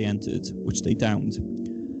punch as they entered, which they downed.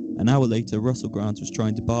 An hour later, Russell Grant was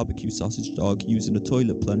trying to barbecue Sausage Dog using a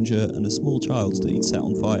toilet plunger and a small child that he'd set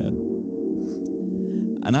on fire.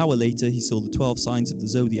 An hour later, he saw the 12 signs of the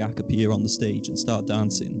zodiac appear on the stage and start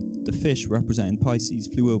dancing. The fish, representing Pisces,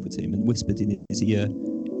 flew over to him and whispered in his ear,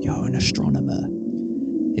 "You're an astronomer."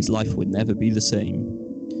 His life would never be the same.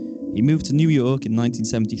 He moved to New York in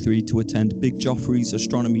 1973 to attend Big Joffrey's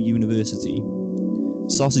Astronomy University.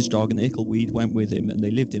 Sausage Dog and Ickleweed went with him, and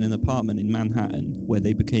they lived in an apartment in Manhattan, where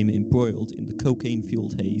they became embroiled in the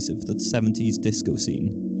cocaine-fueled haze of the 70s disco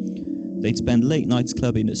scene. They'd spend late nights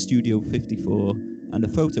clubbing at Studio 54, and a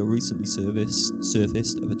photo recently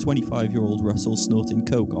surfaced of a 25-year-old Russell snorting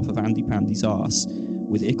coke off of Andy Pandy's arse,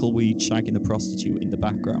 with Ickleweed shagging a prostitute in the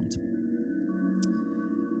background.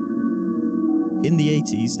 In the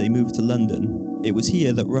 80s, they moved to London. It was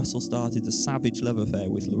here that Russell started a savage love affair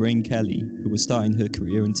with Lorraine Kelly, who was starting her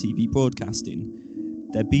career in TV broadcasting.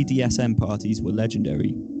 Their BDSM parties were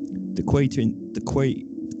legendary. The Cray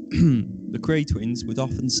twins would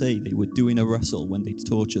often say they were doing a Russell when they'd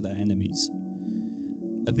torture their enemies.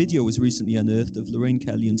 A video was recently unearthed of Lorraine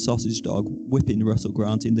Kelly and Sausage Dog whipping Russell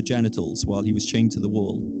Grant in the genitals while he was chained to the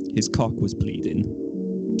wall. His cock was bleeding.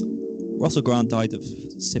 Russell Grant died of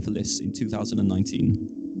syphilis in 2019.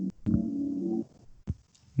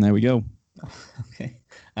 There we go. Okay.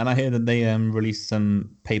 And I hear that they released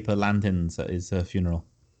some paper lanterns at his funeral.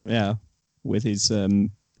 Yeah, with his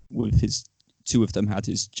two of them had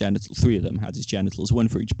his genitals, three of them had his genitals, one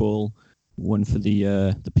for each ball, one for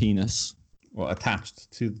the penis. Well,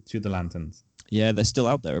 attached to the lanterns. Yeah, they're still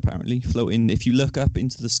out there apparently, floating. If you look up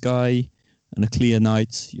into the sky on a clear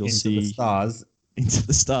night, you'll see the stars. Into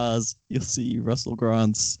the stars, you'll see Russell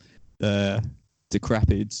Grant's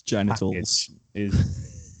decrepit genitals.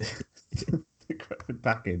 Decrepit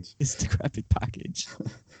package. His decrepit package.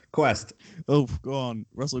 Quest. Oh, go on.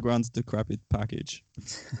 Russell Grant's decrepit package.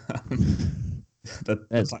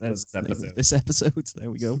 This episode.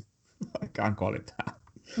 There we go. I can't call it that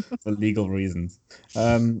for legal reasons.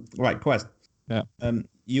 Right, Quest. Yeah.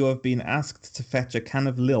 You have been asked to fetch a can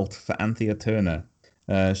of Lilt for Anthea Turner.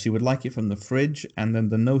 She would like it from the fridge, and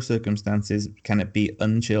under no circumstances can it be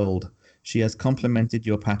unchilled. She has complimented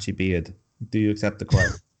your patchy beard. Do you accept the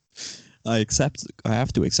quest? I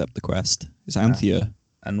have to accept the quest. It's Anthea.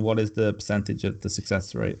 And what is the percentage of the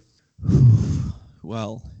success rate?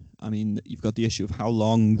 Well, I mean, you've got the issue of how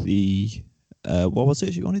long the... what was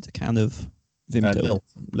it? You wanted a can of Vimto?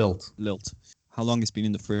 Lilt. How long it's been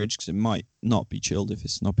in the fridge, because it might not be chilled if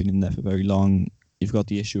it's not been in there for very long. You've got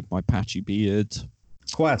the issue of my patchy beard.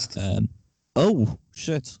 Quest. Oh,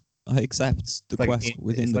 shit. I accept the quest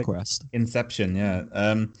within the quest. Inception, yeah.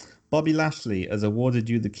 Bobby Lashley has awarded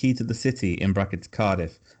you the key to the city, in brackets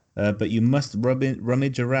Cardiff, but you must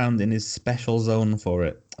rummage around in his special zone for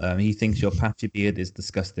it. He thinks your patchy beard is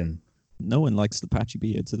disgusting. No one likes the patchy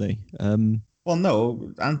beard today. Well,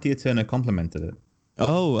 no, Anthea Turner complimented it.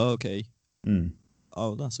 Oh, okay. Mm.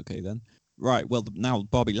 Oh, that's okay then. Right, well, now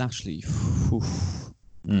Bobby Lashley,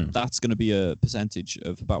 that's going to be a percentage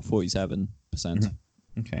of about 47%.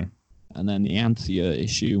 Okay. And then the Anthea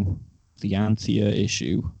issue.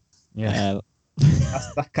 Yeah.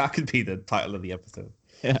 That could be the title of the episode.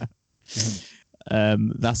 Yeah.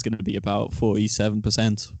 That's going to be about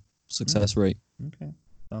 47% success rate. Okay.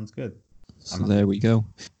 Sounds good. So there we go.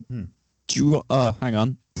 Hmm. Do you... hang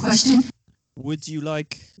on. Question. Would you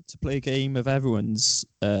like to play a game of everyone's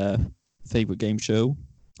favourite game show?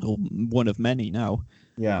 Or one of many now.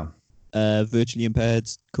 Yeah. Virtually impaired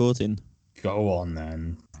courting. Go on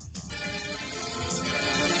then.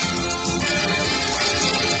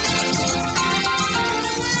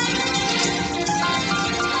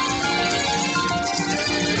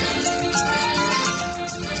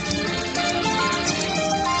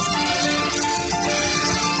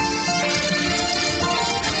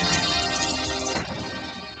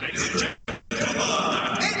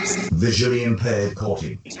 Visually impaired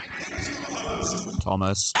courting.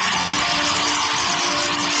 Thomas.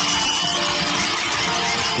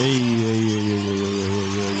 Okay,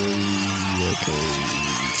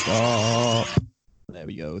 stop. There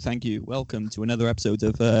we go. Thank you. Welcome to another episode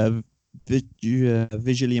of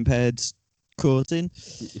Visually Impaired Courting.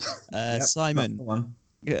 Yep, Simon,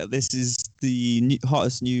 yeah, this is the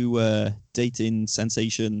hottest new dating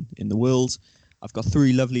sensation in the world. I've got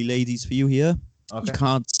 3 lovely ladies for you here. Okay. You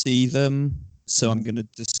can't see them, so I'm going to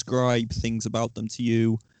describe things about them to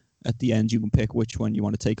you. At the end, you can pick which one you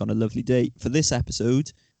want to take on a lovely date. For this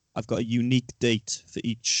episode, I've got a unique date for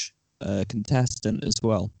each contestant as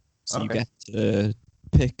well. So you get to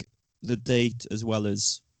pick the date as well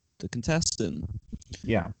as the contestant.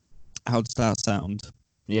 Yeah. How does that sound?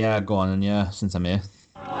 Yeah, go on, and yeah, since I'm here.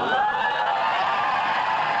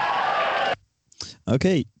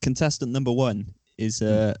 Okay, contestant number 1 is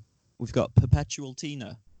we've got Perpetual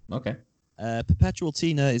Tina. Okay. Perpetual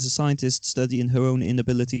Tina is a scientist studying her own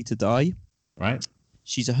inability to die. Right.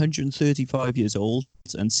 She's 135 years old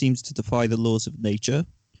and seems to defy the laws of nature.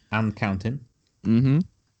 And counting. Mm-hmm.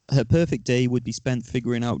 Her perfect day would be spent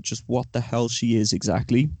figuring out just what the hell she is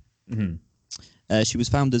exactly. Mm-hmm. She was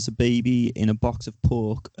found as a baby in a box of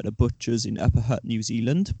pork at a butcher's in Upper Hutt, New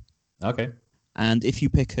Zealand. Okay. And if you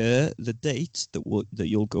pick her, the date that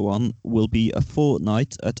you'll go on will be a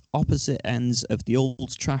fortnight at opposite ends of the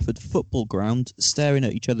Old Trafford football ground, staring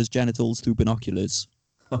at each other's genitals through binoculars.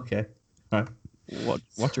 Okay. Right. What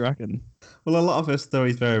do you reckon? Well, a lot of her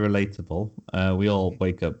story is very relatable. We all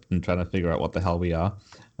wake up and trying to figure out what the hell we are.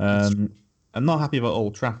 I'm not happy about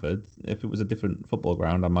Old Trafford. If it was a different football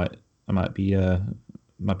ground, I might be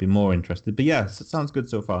more interested. But yes, it sounds good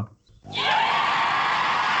so far.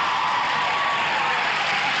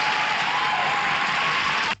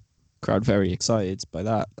 Crowd very excited by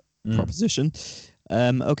that proposition.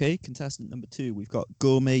 Okay, contestant number 2, we've got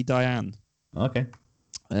Gourmet Diane. Okay.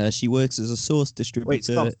 She works as a sauce distributor.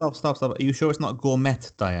 Wait, stop. Are you sure it's not Gourmet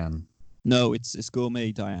Diane? No, it's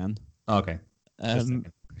Gourmet Diane. Okay.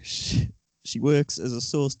 She works as a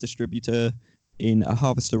sauce distributor in a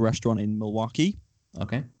Harvester restaurant in Milwaukee.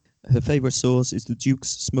 Okay. Her favorite sauce is the Duke's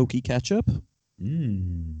Smoky Ketchup.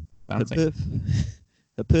 Fancy.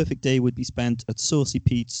 Her perfect day would be spent at Saucy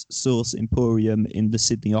Pete's Sauce Emporium in the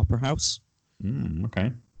Sydney Opera House.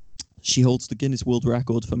 Okay. She holds the Guinness World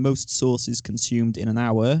Record for most sauces consumed in an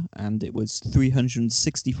hour, and it was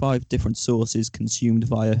 365 different sauces consumed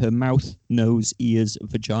via her mouth, nose, ears,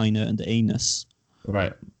 vagina, and anus.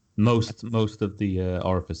 Right. Most of the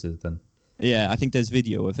orifices then. Yeah, I think there's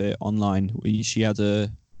video of it online. She had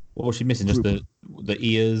a... What was she missing? Just the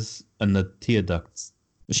ears and the tear ducts?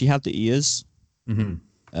 She had the ears. Mm-hmm.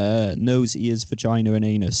 Nose, ears, vagina, and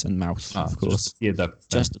anus, and mouth, of course. Just tear ducts.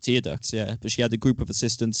 Just the tear ducts, yeah. But she had a group of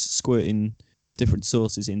assistants squirting different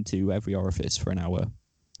sauces into every orifice for an hour.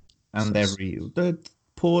 And the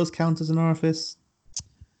pores count as an orifice?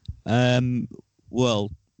 Well,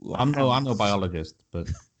 I'm no biologist, but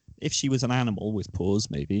if she was an animal with pores,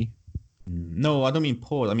 maybe. No, I don't mean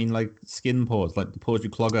pores. I mean like skin pores, like the pores you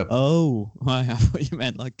clog up. Oh, I thought you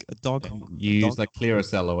meant like a dog. You use like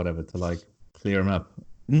Clearasil or whatever to like clear them up.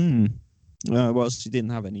 Well, she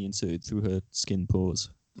didn't have any inserted through her skin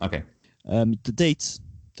pores. Okay. The date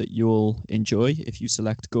that you'll enjoy if you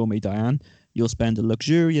select Gourmet Diane, you'll spend a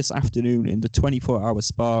luxurious afternoon in the 24-hour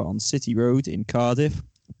spa on City Road in Cardiff,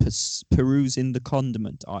 perusing the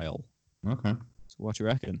condiment aisle. Okay. So what do you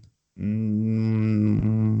reckon?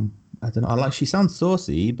 I don't know. She sounds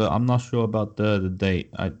saucy, but I'm not sure about the date.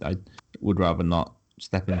 I would rather not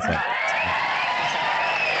step inside.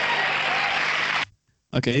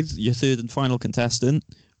 Okay, your third and final contestant,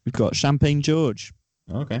 we've got Champagne George.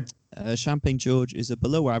 Okay. Champagne George is a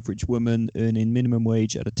below-average woman earning minimum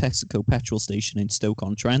wage at a Texaco petrol station in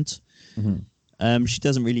Stoke-on-Trent. Mm-hmm. She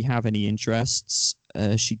doesn't really have any interests.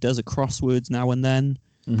 She does a crosswords now and then.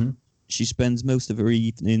 Mm-hmm. She spends most of her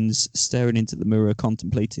evenings staring into the mirror,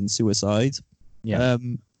 contemplating suicide. Yeah.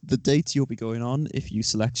 The date you'll be going on, if you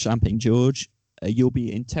select Champagne George, you'll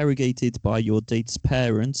be interrogated by your date's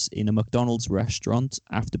parents in a McDonald's restaurant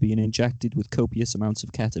after being injected with copious amounts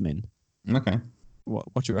of ketamine. Okay. What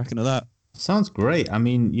do you reckon of that? Sounds great. I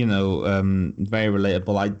mean, very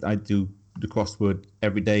relatable. I do the crossword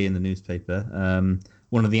every day in the newspaper.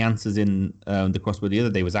 One of the answers in the crossword the other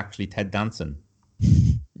day was actually Ted Danson.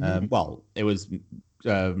 Well, it was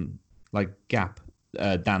like Gap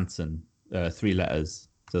Danson, 3 letters.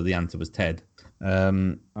 So the answer was Ted.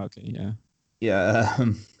 Okay, yeah. Yeah.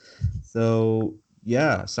 So,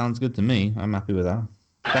 yeah, sounds good to me. I'm happy with that.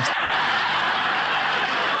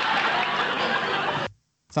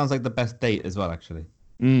 Sounds like the best date as well, actually.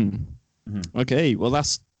 Okay, well,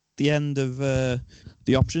 that's the end of the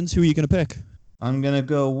options. Who are you going to pick? I'm going to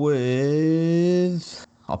go with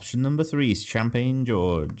option number 3, Champagne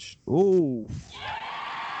George. Oh.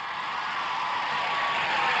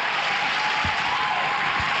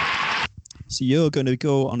 So you're going to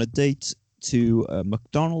go on a date to a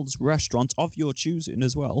McDonald's restaurant of your choosing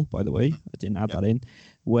as well, by the way. I didn't add that in.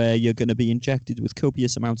 Where you're going to be injected with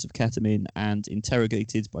copious amounts of ketamine and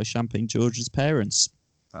interrogated by Champagne George's parents.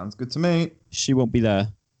 Sounds good to me. She won't be there.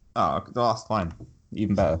 Oh, that's fine.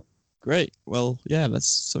 Even better. Great. Well, yeah, that's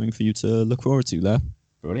something for you to look forward to there.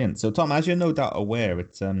 Brilliant. So, Tom, as you're no doubt aware,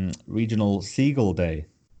 it's Regional Seagull Day.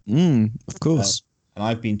 Of course. And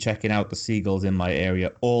I've been checking out the seagulls in my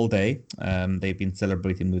area all day. They've been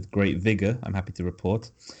celebrating with great vigor, I'm happy to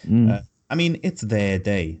report. I mean, it's their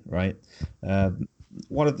day, right?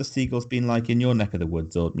 What have the seagulls been like in your neck of the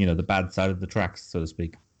woods, or, the bad side of the tracks, so to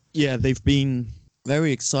speak? Yeah, they've been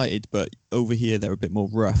very excited, but over here they're a bit more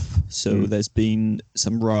rough. So there's been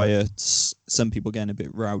some riots, some people getting a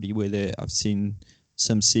bit rowdy with it. I've seen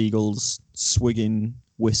some seagulls swigging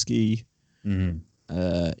whiskey,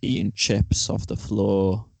 eating chips off the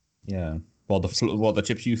floor. Yeah. Well, the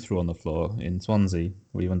chips you threw on the floor in Swansea,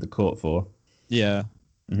 where you went to court for. Yeah.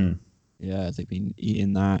 Yeah, they've been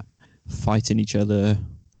eating that, fighting each other.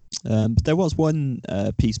 But there was one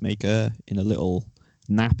peacemaker in a little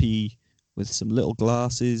nappy with some little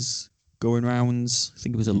glasses going rounds. I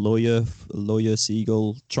think it was a lawyer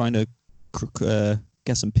seagull trying to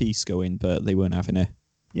get some peace going, but they weren't having it.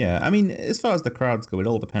 Yeah, I mean, as far as the crowds go, it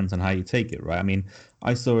all depends on how you take it, right? I mean,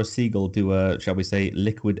 I saw a seagull do a, shall we say,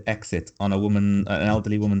 liquid exit on an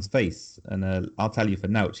elderly woman's face, and I'll tell you for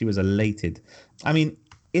now, she was elated. I mean,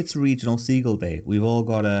 it's Regional Seagull Day. We've all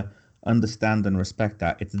got to understand and respect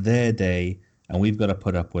that. It's their day, and we've got to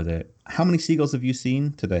put up with it. How many seagulls have you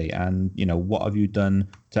seen today? And, what have you done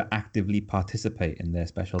to actively participate in their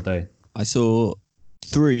special day? I saw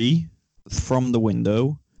 3 from the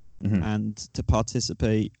window, and to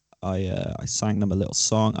participate, I sang them a little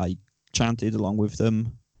song. I chanted along with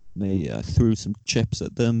them. I threw some chips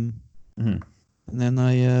at them. And then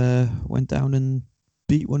I went down and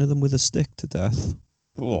beat one of them with a stick to death.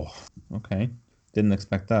 Oh, okay. Didn't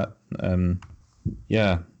expect that.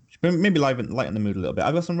 Yeah. Maybe lighten the mood a little bit.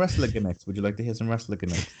 I've got some wrestler gimmicks. Would you like to hear some wrestler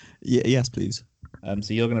gimmicks? Yes, please.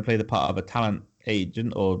 So you're going to play the part of a talent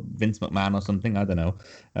agent or Vince McMahon or something. I don't know.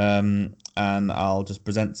 And I'll just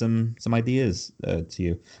present some ideas to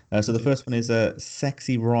you. So the first one is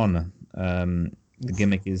Sexy Ron. The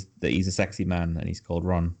gimmick is that he's a sexy man and he's called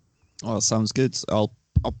Ron. Oh, that sounds good. I'll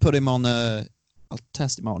put him on. I'll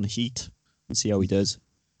test him out on heat and see how he does.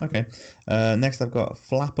 Okay. Next, I've got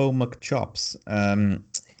Flappo McChops.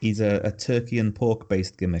 He's a turkey and pork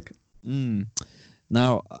based gimmick.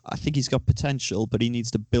 Now, I think he's got potential, but he needs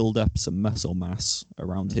to build up some muscle mass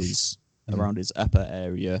around his upper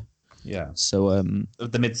area. Yeah. So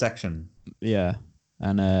the midsection. Yeah.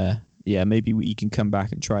 And maybe he can come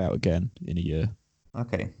back and try out again in a year.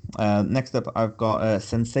 Okay. Next up, I've got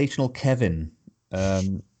Sensational Kevin.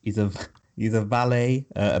 He's a valet,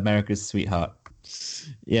 America's sweetheart.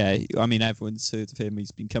 Yeah, I mean, everyone's heard of him. He's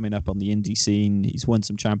been coming up on the indie scene. He's won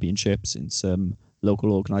some championships in some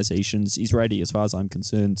local organizations. He's ready as far as I'm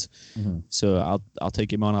concerned. So I'll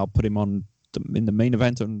take him on. I'll put him on in the main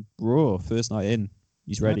event on Raw, first night in.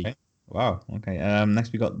 He's ready. Okay. Wow. Okay.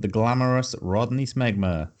 Next we got the glamorous Rodney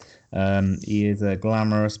Smegma. He is a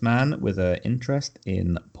glamorous man with an interest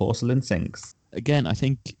in porcelain sinks. Again, I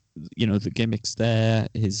think the gimmick's there.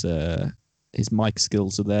 His mic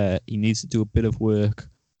skills are there. He needs to do a bit of work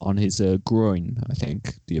on his groin. I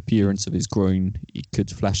think the appearance of his groin, he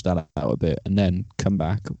could flesh that out a bit and then come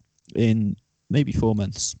back in maybe 4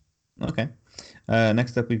 months. Okay.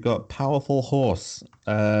 Next up, we've got Powerful Horse.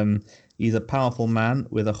 He's a powerful man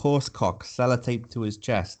with a horse cock sellotaped to his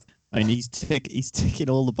chest. I mean, he's ticking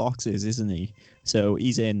all the boxes, isn't he? So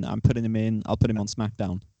he's in. I'm putting him in. I'll put him on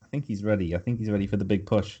SmackDown. I think he's ready. I think he's ready for the big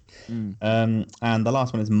push. And the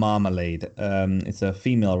last one is Marmalade. It's a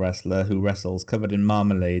female wrestler who wrestles covered in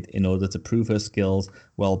marmalade in order to prove her skills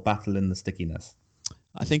while battling the stickiness.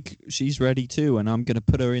 I think she's ready too, and I'm going to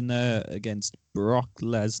put her in there against Brock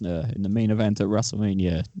Lesnar in the main event at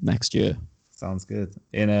WrestleMania next year. Sounds good.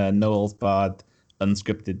 In a Noel's Bard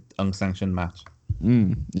unscripted, unsanctioned match.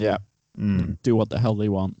 Yeah. Do what the hell they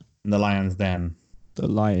want. In the Lion's Den. The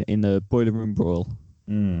lion in the boiler room brawl.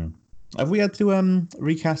 Have we had to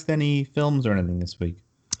recast any films or anything this week?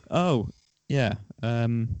 Oh, yeah.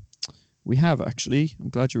 We have, actually. I'm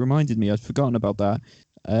glad you reminded me. I'd forgotten about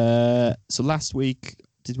that. So last week,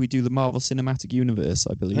 did we do the Marvel Cinematic Universe,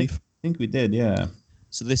 I believe? I think we did, yeah.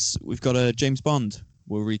 So we've got a James Bond.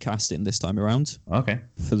 We're recasting this time around. Okay.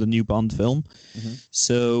 For the new Bond film.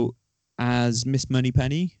 So as Miss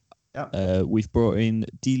Moneypenny, we've brought in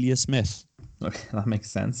Delia Smith. Okay, that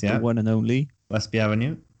makes sense, yeah. The one and only. Lesby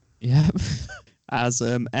Avenue. Yeah. As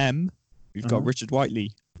M, we've got Richard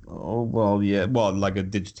Whiteley. Oh, well, yeah. Well, like a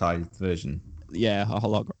digitized version. Yeah, a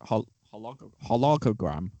hologram.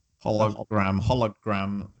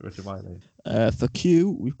 Hologram, Richard Whiteley. For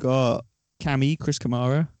Q, we've got Cammy, Chris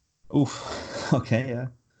Kamara. Oof. Okay, yeah.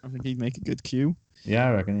 I think he'd make a good Q. Yeah,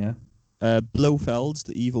 I reckon, yeah. Blofeld,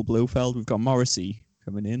 the evil Blofeld. We've got Morrissey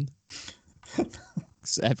coming in.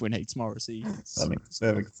 Everyone hates Morrissey. That makes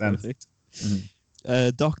perfect sense.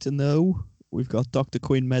 Perfect. Dr. No, we've got Dr.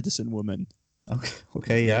 Quinn, Medicine Woman.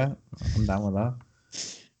 Okay, yeah. I'm down with that.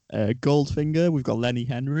 Goldfinger, we've got Lenny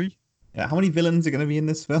Henry. Yeah, how many villains are going to be in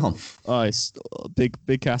this film? Oh, it's a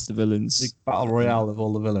big cast of villains. Big battle royale of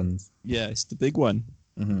all the villains. Yeah, it's the big one.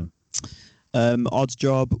 Odd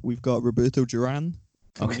Job, we've got Roberto Duran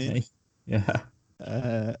coming in.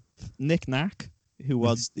 Yeah. Nick Knack, who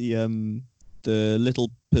was the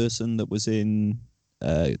little person that was in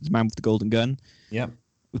The Man with the Golden Gun. Yeah.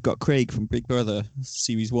 We've got Craig from Big Brother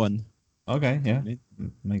Series 1. Okay, yeah.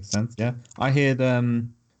 Makes sense, yeah. I heard,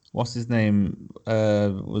 what's his name,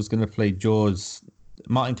 was going to play George,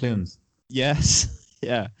 Martin Clunes. Yes,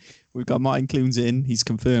 yeah. We've got Martin Clunes in. He's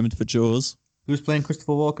confirmed for Jaws. Who's playing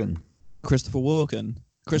Christopher Walken? Christopher Walken.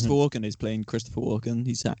 Christopher Walken is playing Christopher Walken.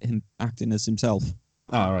 He's acting as himself.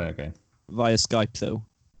 Oh, right, okay. Via Skype, though.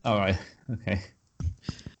 All right, okay.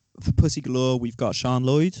 For Pussy Galore, we've got Sian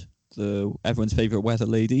Lloyd, everyone's favourite weather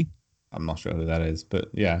lady. I'm not sure who that is, but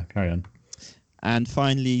yeah, carry on. And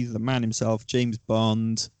finally, the man himself, James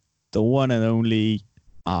Bond, the one and only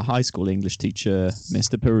our high school English teacher,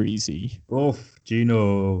 Mr. Parisi. Oh,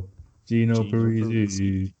 Gino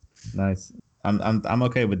Parisi. Nice. I'm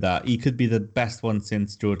okay with that. He could be the best one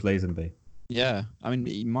since George Lazenby. Yeah, I mean,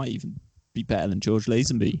 he might even be better than George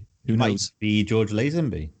Lazenby. Who knows? Might be George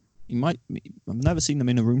Lazenby. He might. I've never seen them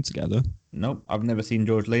in a room together. Nope, I've never seen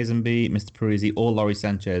George Lazenby, Mr. Parisi, or Laurie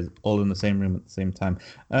Sanchez all in the same room at the same time.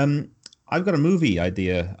 I've got a movie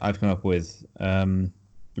idea I've come up with. Can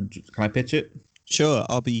I pitch it? Sure,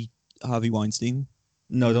 I'll be Harvey Weinstein.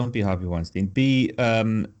 No, don't be Harvey Weinstein. Be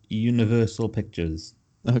Universal Pictures.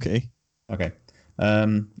 Okay. Okay.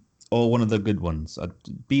 Or one of the good ones.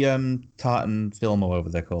 Be Tartan Film or whatever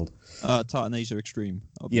they're called. Tartan Asia Extreme.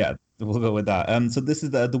 Yeah, we'll go with that. So this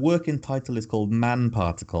is the working title is called Man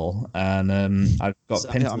Particle, and I've got.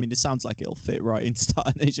 I mean, it sounds like it'll fit right into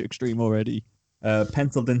Tartan Asia Extreme already.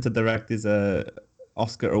 Penciled in to direct is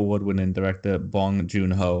Oscar award-winning director Bong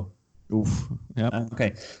Joon-ho. Oof. Yeah.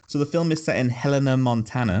 Okay, so the film is set in Helena,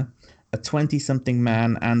 Montana. A 20-something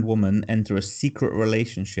man and woman enter a secret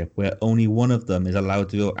relationship where only one of them is allowed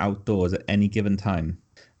to go outdoors at any given time.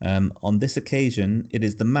 On this occasion, it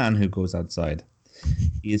is the man who goes outside.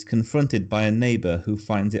 He is confronted by a neighbor who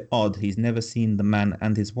finds it odd he's never seen the man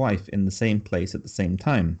and his wife in the same place at the same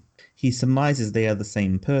time. He surmises they are the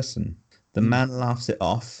same person. The man laughs it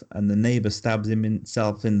off, and the neighbor stabs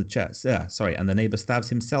himself in the chest. And the neighbor stabs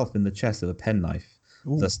himself in the chest with a penknife,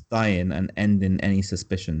 thus dying and ending any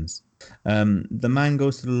suspicions. The man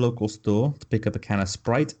goes to the local store to pick up a can of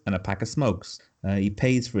Sprite and a pack of smokes. He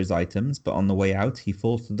pays for his items, but on the way out, he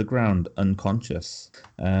falls to the ground unconscious.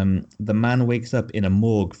 The man wakes up in a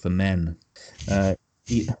morgue for men.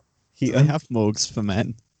 They have morgues for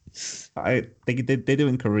men. They do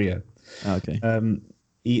in Korea. Okay.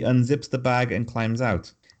 He unzips the bag and climbs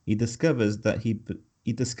out. He discovers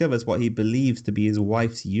what he believes to be his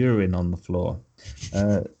wife's urine on the floor.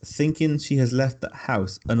 Thinking she has left the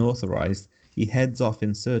house unauthorized, he heads off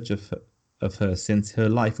in search of her since her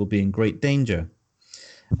life will be in great danger.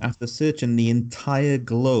 After searching the entire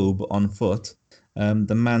globe on foot,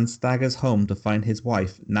 the man staggers home to find his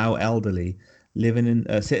wife, now elderly,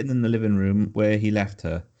 sitting in the living room where he left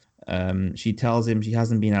her. She tells him she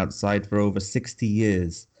hasn't been outside for over 60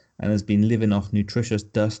 years and has been living off nutritious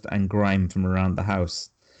dust and grime from around the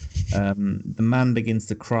house. The man begins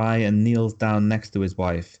to cry and kneels down next to his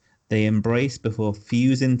wife. They embrace before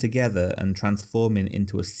fusing together and transforming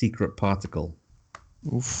into a secret particle.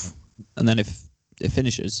 Oof. And then if it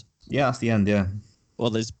finishes. Yeah, that's the end, yeah.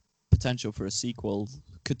 Well, there's potential for a sequel.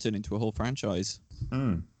 Could turn into a whole franchise.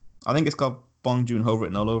 I think it's got Bong Joon-ho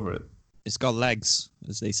written all over it. It's got legs,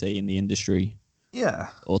 as they say in the industry. Yeah.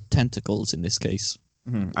 Or tentacles in this case.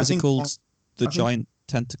 Is it called the giant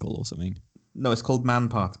tentacle or something? No, it's called Man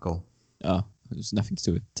Particle. Oh, there's nothing to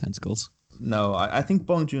do with tentacles. No, I think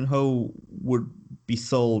Bong Joon-ho would be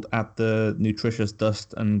sold at the nutritious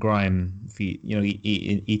dust and grime feet,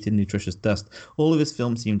 eating nutritious dust. All of his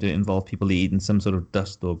films seem to involve people eating some sort of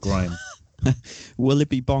dust or grime. Will it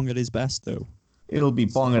be Bong at his best, though? It'll be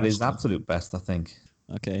Bong at his absolute best, I think.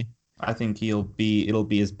 Okay. I think it'll be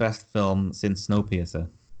his best film since Snowpiercer.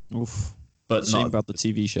 Oof. But Shame not about the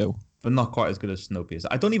TV show. But not quite as good as Snowpiercer.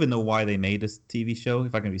 I don't even know why they made this TV show,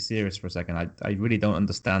 if I can be serious for a second. I really don't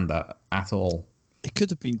understand that at all. It could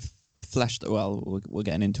have been fleshed. Well, we're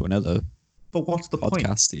getting into another But what's the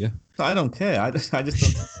podcast point? here. I don't care. I just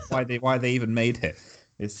don't know why they even made it.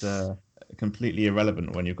 It's completely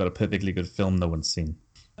irrelevant when you've got a perfectly good film no one's seen.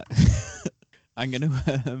 I'm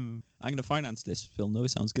gonna finance this film. Though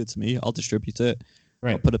it sounds good to me. I'll distribute it.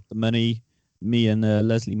 Right. I'll put up the money. Me and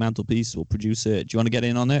Leslie Mantelpiece will produce it. Do you want to get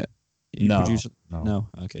in on it? No. No.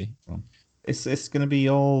 Okay. It's gonna be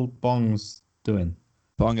all Bong's doing.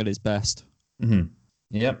 Bong at his best. Mm-hmm.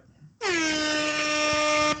 Yep.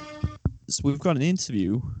 So we've got an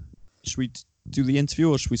interview. Should we do the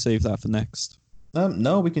interview or should we save that for next?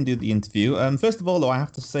 No, we can do the interview. First of all, though, I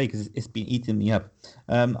have to say, because it's been eating me up,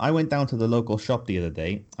 I went down to the local shop the other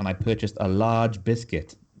day and I purchased a large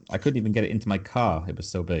biscuit. I couldn't even get it into my car. It was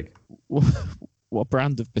so big. What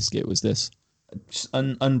brand of biscuit was this? Just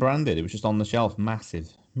unbranded. It was just on the shelf. Massive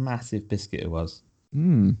biscuit it was.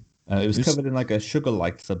 Hmm. It was covered in like a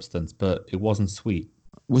sugar-like substance, but it wasn't sweet.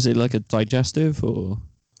 Was it like a digestive or?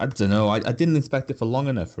 I don't know. I didn't inspect it for long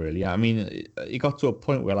enough, really. I mean, it got to a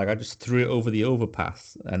point where like I just threw it over the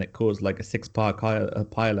overpass, and it caused like a 6-car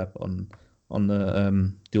pile-up on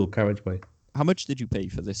the dual carriageway. How much did you pay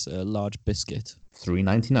for this large biscuit?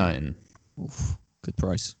 $3.99. Oof. Good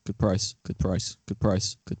price. Good price. Good price. Good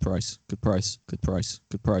price. Good price. Good price. Good price.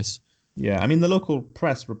 Good price. Yeah, I mean the local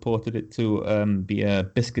press reported it to be a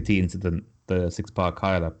biscuity incident. The 6-car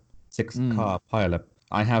pile-up.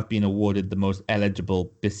 I have been awarded the most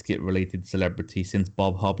eligible biscuit-related celebrity since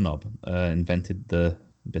Bob Hobnob invented the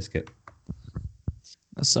biscuit.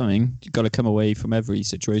 That's something. You've got to come away from every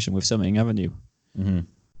situation with something, haven't you? Mm-hmm.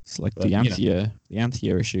 It's like the Anthea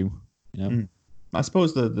issue, you know. Mm. I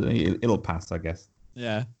suppose it'll pass, I guess.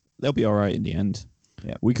 Yeah, they'll be all right in the end.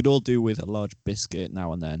 Yeah, we could all do with a large biscuit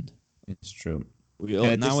now and then. It's true.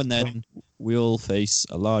 Now and then we all face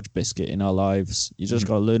a large biscuit in our lives. You just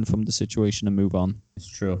got to learn from the situation and move on. It's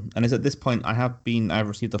true. And it's at this point I've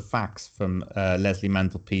received a fax from Leslie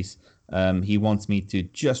Mantelpiece. He wants me to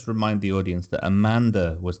just remind the audience that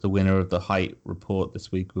Amanda was the winner of the height report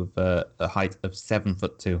this week with a height of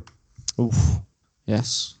 7'2". Oof.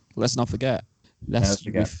 Yes. Let's not forget. Lest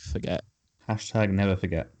we forget. Hashtag never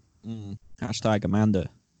forget. Hashtag Amanda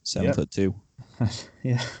 7'2".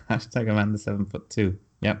 Yeah. Hashtag Amanda 7'2".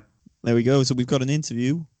 Yep. There we go. So we've got an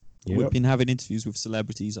interview. Yep. We've been having interviews with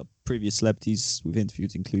celebrities. Our previous celebrities we've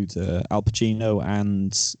interviewed include Al Pacino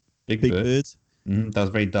and Big Bird. That was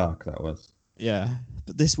very dark, that was. Yeah.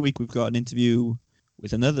 But this week we've got an interview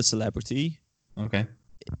with another celebrity. Okay.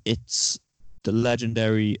 It's the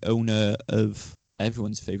legendary owner of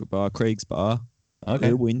everyone's favourite bar, Craig's Bar. Okay.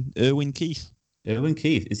 Irwin Keith. Irwin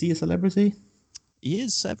Keith. Is he a celebrity? He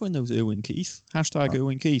is. Everyone knows Irwin Keith. Hashtag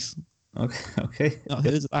Irwin Keith. Okay. Not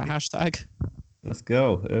heard of that hashtag? Let's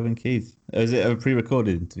go. Irwin Keith. Is it a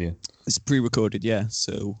pre-recorded interview? It's pre-recorded, yeah.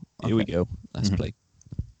 So here we go. Let's play.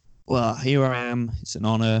 Well, here I am. It's an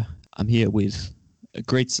honour. I'm here with a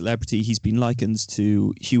great celebrity. He's been likened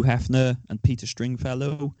to Hugh Hefner and Peter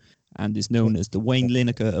Stringfellow and is known as the Wayne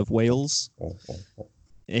Lineker of Wales.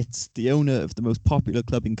 It's the owner of the most popular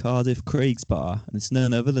club in Cardiff, Craig's Bar, and it's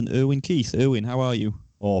none other than Irwin Keith. Irwin, how are you?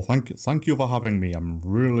 Oh, thank you for having me. I'm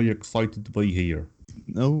really excited to be here.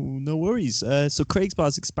 No worries. So Craig's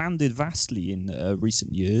Bar's expanded vastly in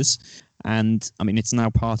recent years, and I mean it's now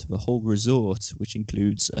part of a whole resort, which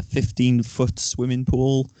includes a 15-foot swimming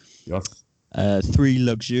pool, yes, 3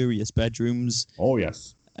 luxurious bedrooms, oh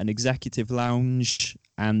yes, an executive lounge,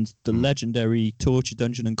 and the legendary Torture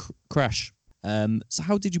Dungeon and Crash. So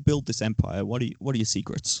how did you build this empire? What are your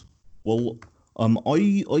secrets? Well,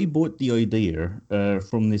 I bought the idea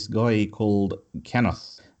from this guy called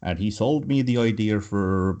Kenneth, and he sold me the idea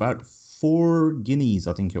for about 4 guineas,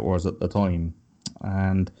 I think it was at the time.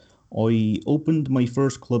 And I opened my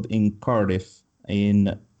first club in Cardiff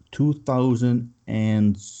in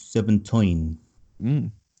 2017.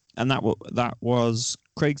 And that was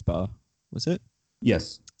Craig's Bar, was it?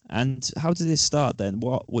 Yes. And how did this start then?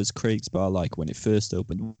 What was Craig's Bar like when it first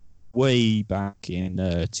opened way back in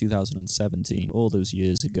 2017, all those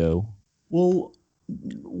years ago? Well,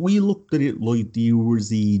 we looked at it like there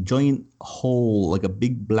was a giant hole, like a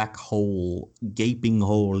big black hole, gaping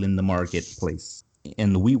hole in the marketplace.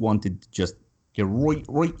 And we wanted to just get right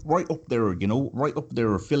up there, right up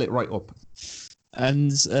there, fill it right up.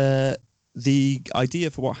 And the idea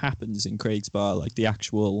for what happens in Craig's Bar, like the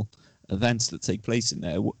actual events that take place in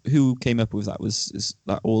there, who came up with that? Is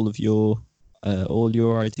that all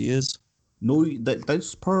your ideas? No,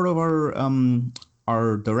 that's part of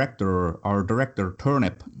our director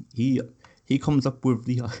Turnip. He comes up with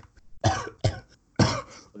the.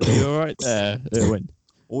 You all right there, Erwin?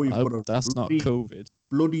 Oh, I hope that's not COVID.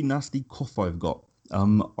 Bloody nasty cough I've got.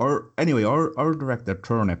 Our director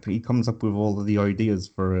Turnip, he comes up with all of the ideas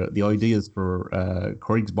for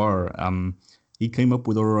Craig's Bar. He came up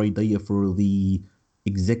with our idea for the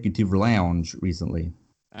executive lounge recently.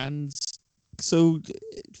 And so,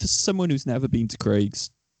 for someone who's never been to Craig's,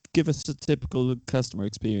 give us a typical customer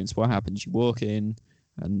experience. What happens? You walk in,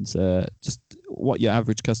 and just what your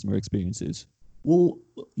average customer experience is. Well,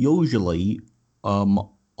 usually, I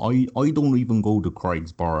don't even go to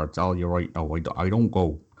Craig's Bar. I tell you right now, I don't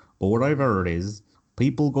go. But what I've heard is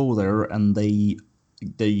people go there and they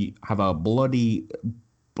have a bloody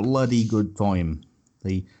good time.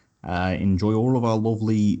 They enjoy all of our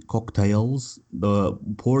lovely cocktails. The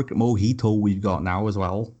pork mojito we've got now as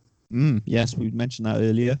well. Yes, we mentioned that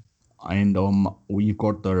earlier. And we've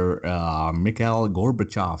got the Mikhail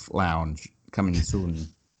Gorbachev lounge coming soon.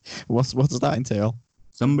 What's that entail?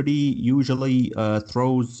 Somebody usually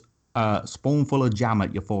throws a spoonful of jam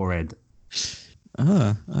at your forehead.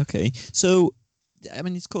 Okay. So, I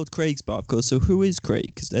mean, it's called Craig's Bar, of course. So who is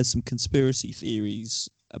Craig? Because there's some conspiracy theories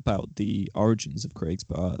about the origins of Craig's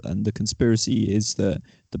Bar. And the conspiracy is that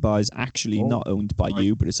the bar is actually not owned by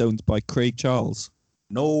you, but it's owned by Craig Charles.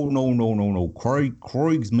 No.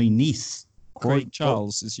 Craig's my niece. Craig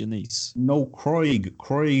Charles is your niece. No, Craig's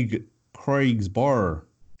Bar.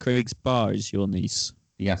 Craig's Bar is your niece.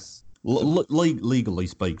 Yes. Legally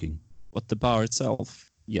speaking. What, the bar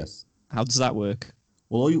itself? Yes. How does that work?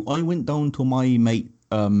 Well, I went down to my mate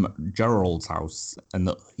Gerald's house,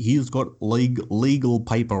 and he's got legal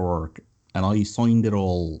paperwork, and I signed it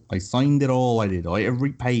all. I did.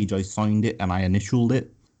 Every page I signed it, and I initialed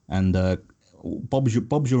it. And Bob's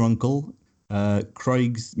your uncle.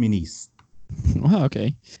 Craig's my niece. Oh,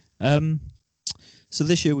 okay. So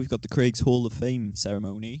this year we've got the Craig's Hall of Fame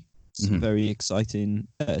ceremony. It's very exciting.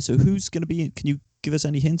 So who's going to be? Can you give us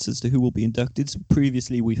any hints as to who will be inducted? So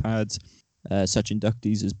previously we've had such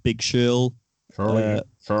inductees as Big Shirl.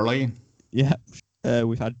 Shirley. Yeah.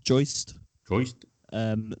 We've had Joist.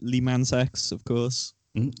 Lee Mansex, of course.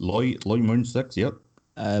 Lee Mansex, yep.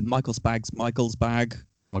 Michael Spagg's Michael's Bag.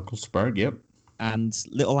 Michael Spagg, yep. And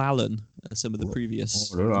Little Alan, some of the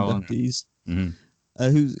previous inductees.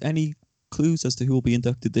 Mm-hmm. Any clues as to who will be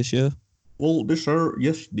inducted this year? Well, this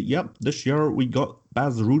year we got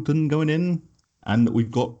Baz Rutten going in, and we've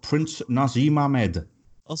got Prince Nazim Ahmed.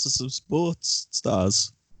 Also some sports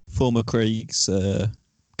stars, former Craig's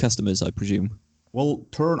customers, I presume. Well,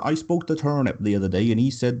 I spoke to Turnip the other day, and he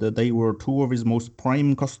said that they were two of his most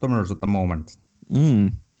prime customers at the moment.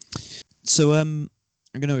 So I'm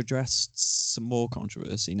going to address some more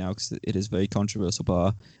controversy now, because it is a very controversial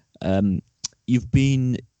bar. You've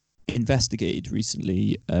been investigated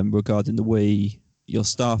recently regarding the way your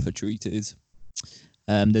staff are treated.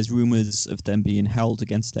 There's rumours of them being held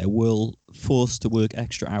against their will, forced to work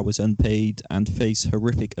extra hours unpaid, and face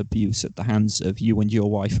horrific abuse at the hands of you and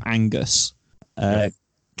your wife, Angus.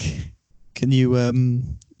 Can you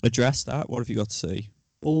address that? What have you got to say?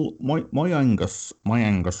 Well, my Angus,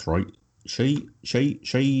 right? She,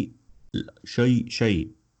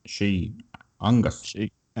 Angus.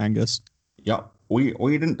 Yeah,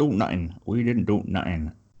 we didn't do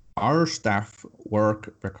nothing. Our staff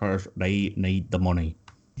work because they need the money.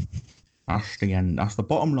 That's the end. That's the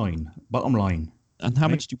bottom line. And how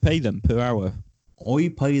much do you pay them per hour?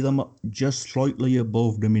 I pay them just slightly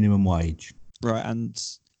above the minimum wage. Right, and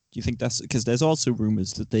do you think that's because there's also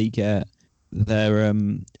rumours that they're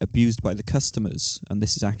abused by the customers, and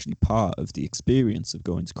this is actually part of the experience of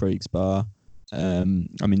going to Craig's Bar. I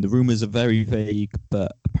mean, the rumours are very vague,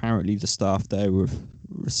 but apparently the staff there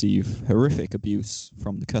receive horrific abuse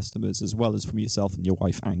from the customers as well as from yourself and your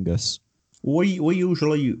wife, Angus. We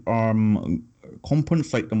usually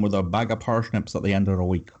compensate them with a bag of parsnips at the end of the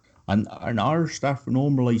week, and our staff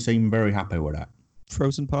normally seem very happy with that.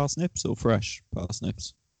 Frozen parsnips or fresh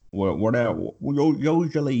parsnips? Usually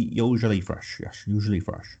fresh. Yes, usually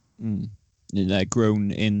fresh. they're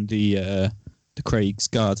grown in the Craig's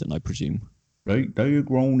garden, I presume. They're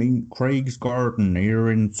grown in Craig's garden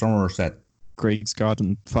here in Somerset. Craig's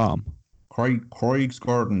garden farm. Craig's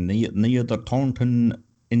garden near the Taunton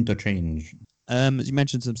interchange. As you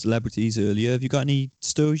mentioned some celebrities earlier, have you got any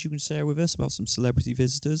stories you can share with us about some celebrity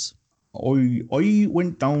visitors? I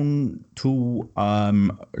went down to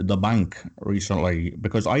the bank recently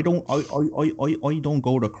because I don't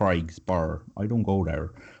go to Craig's bar. I don't go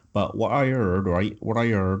there. But what I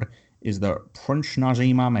heard is that Prince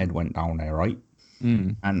Nazim Ahmed went down there, right?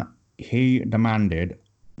 Mm. And he demanded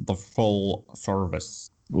the full service.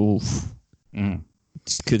 Oof. Mm.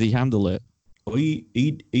 Could he handle it? He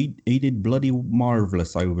did bloody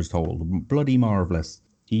marvelous, I was told. Bloody marvelous.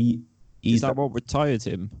 Is that what retired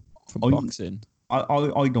him from boxing? I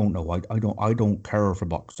don't know. I don't care for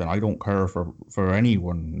boxing. I don't care for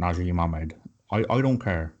anyone, Najim Ahmed. I don't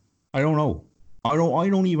care. I don't know. I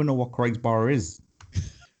don't even know what Craig's bar is.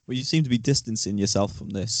 Well, you seem to be distancing yourself from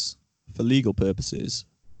this for legal purposes,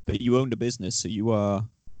 but you own the business, so you are,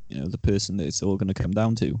 the person that it's all going to come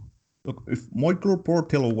down to. Look, if Michael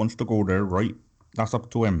Portillo wants to go there, right, that's up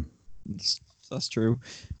to him. That's true.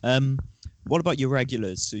 What about your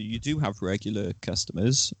regulars? So you do have regular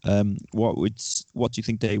customers. What do you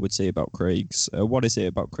think they would say about Craig's? What is it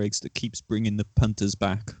about Craig's that keeps bringing the punters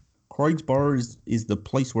back? Craig's bar is the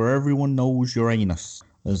place where everyone knows your anus,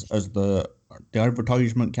 as the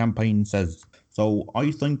advertisement campaign says. So I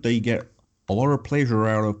think they get a lot of pleasure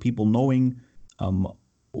out of people knowing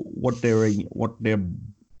what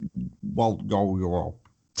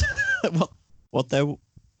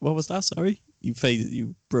was that? Sorry,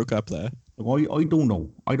 you broke up there. I don't know.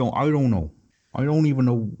 I don't know. I don't even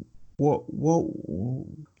know what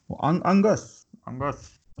Angus.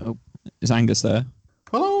 Oh, is Angus there?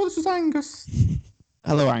 Hello, this is Angus.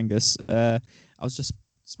 Hello, Angus. I was just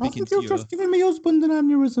speaking to you. You've just given my husband an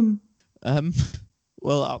aneurysm.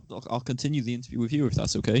 Well, I'll continue the interview with you if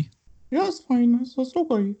that's okay. Yeah, it's fine. That's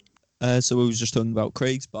okay. So we was just talking about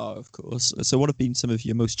Craig's bar, of course. So what have been some of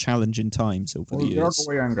your most challenging times over the years? Get out the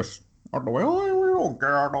way, Angus. Out the way. Get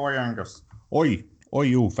out the way, Angus. Oi,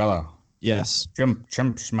 you fella. Yes.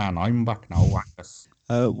 Chimps, man. I'm back now, Angus.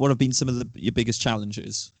 What have been some of your biggest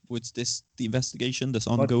challenges? Would the investigation that's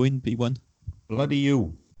ongoing be one? Bloody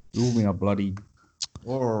you. You mean a bloody...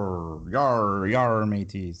 Yar,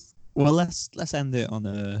 mateys. Well, let's end it on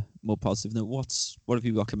a more positive note. What have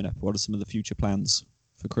you got coming up? What are some of the future plans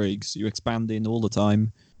for Craig's? You're expanding all the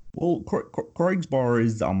time. Well, Craig's bar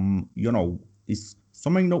is is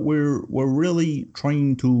something that we're really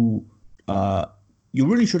trying to. You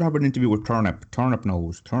really should have an interview with Turnip. Turnip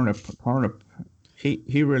knows. Turnip.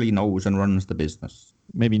 He really knows and runs the business.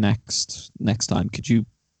 Maybe next time, could you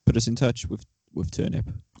put us in touch with Turnip?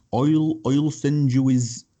 I'll send you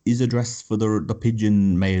his address for the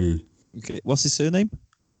pigeon mail. Okay. What's his surname?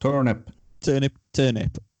 Turnip.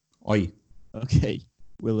 Aye. Okay.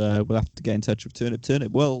 We'll have to get in touch with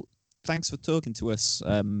Turnip. Well, thanks for talking to us,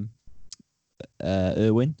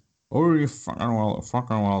 Erwin. Oh, you're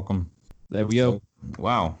fucking welcome. There we go.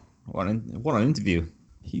 Wow, what an interview.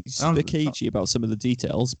 He's a bit cagey about some of the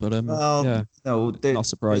details, but yeah, no, not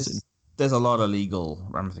surprising. There's a lot of legal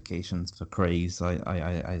ramifications for Craig's, I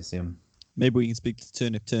assume. Maybe we can speak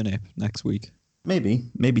to Turnip next week.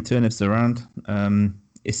 Maybe Turnip's around.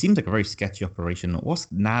 It seems like a very sketchy operation.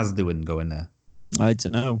 What's Naz doing going there? I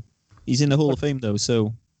don't know. He's in the Hall of Fame though,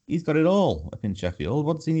 so he's got it all up in Sheffield.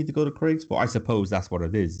 What does he need to go to Craig's for? I suppose that's what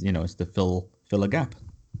it is. It's to fill a gap.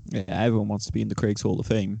 Yeah, everyone wants to be in the Craig's Hall of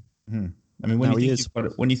Fame. Mm-hmm. I mean,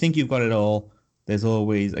 when you think you've got it all, there's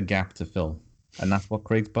always a gap to fill, and that's what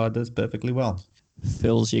Craig's bar does perfectly well.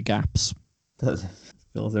 Fills your gaps.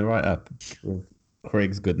 Fills it right up with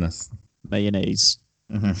Craig's goodness. Mayonnaise.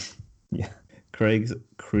 Mm-hmm. Yeah, Craig's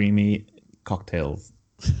creamy cocktails.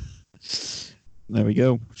 There we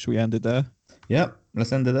go. Should we end it there? Yep,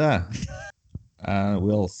 let's end it there.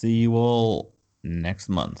 We'll see you all next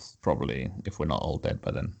month, probably, if we're not all dead by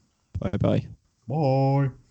then. Bye-bye. Bye.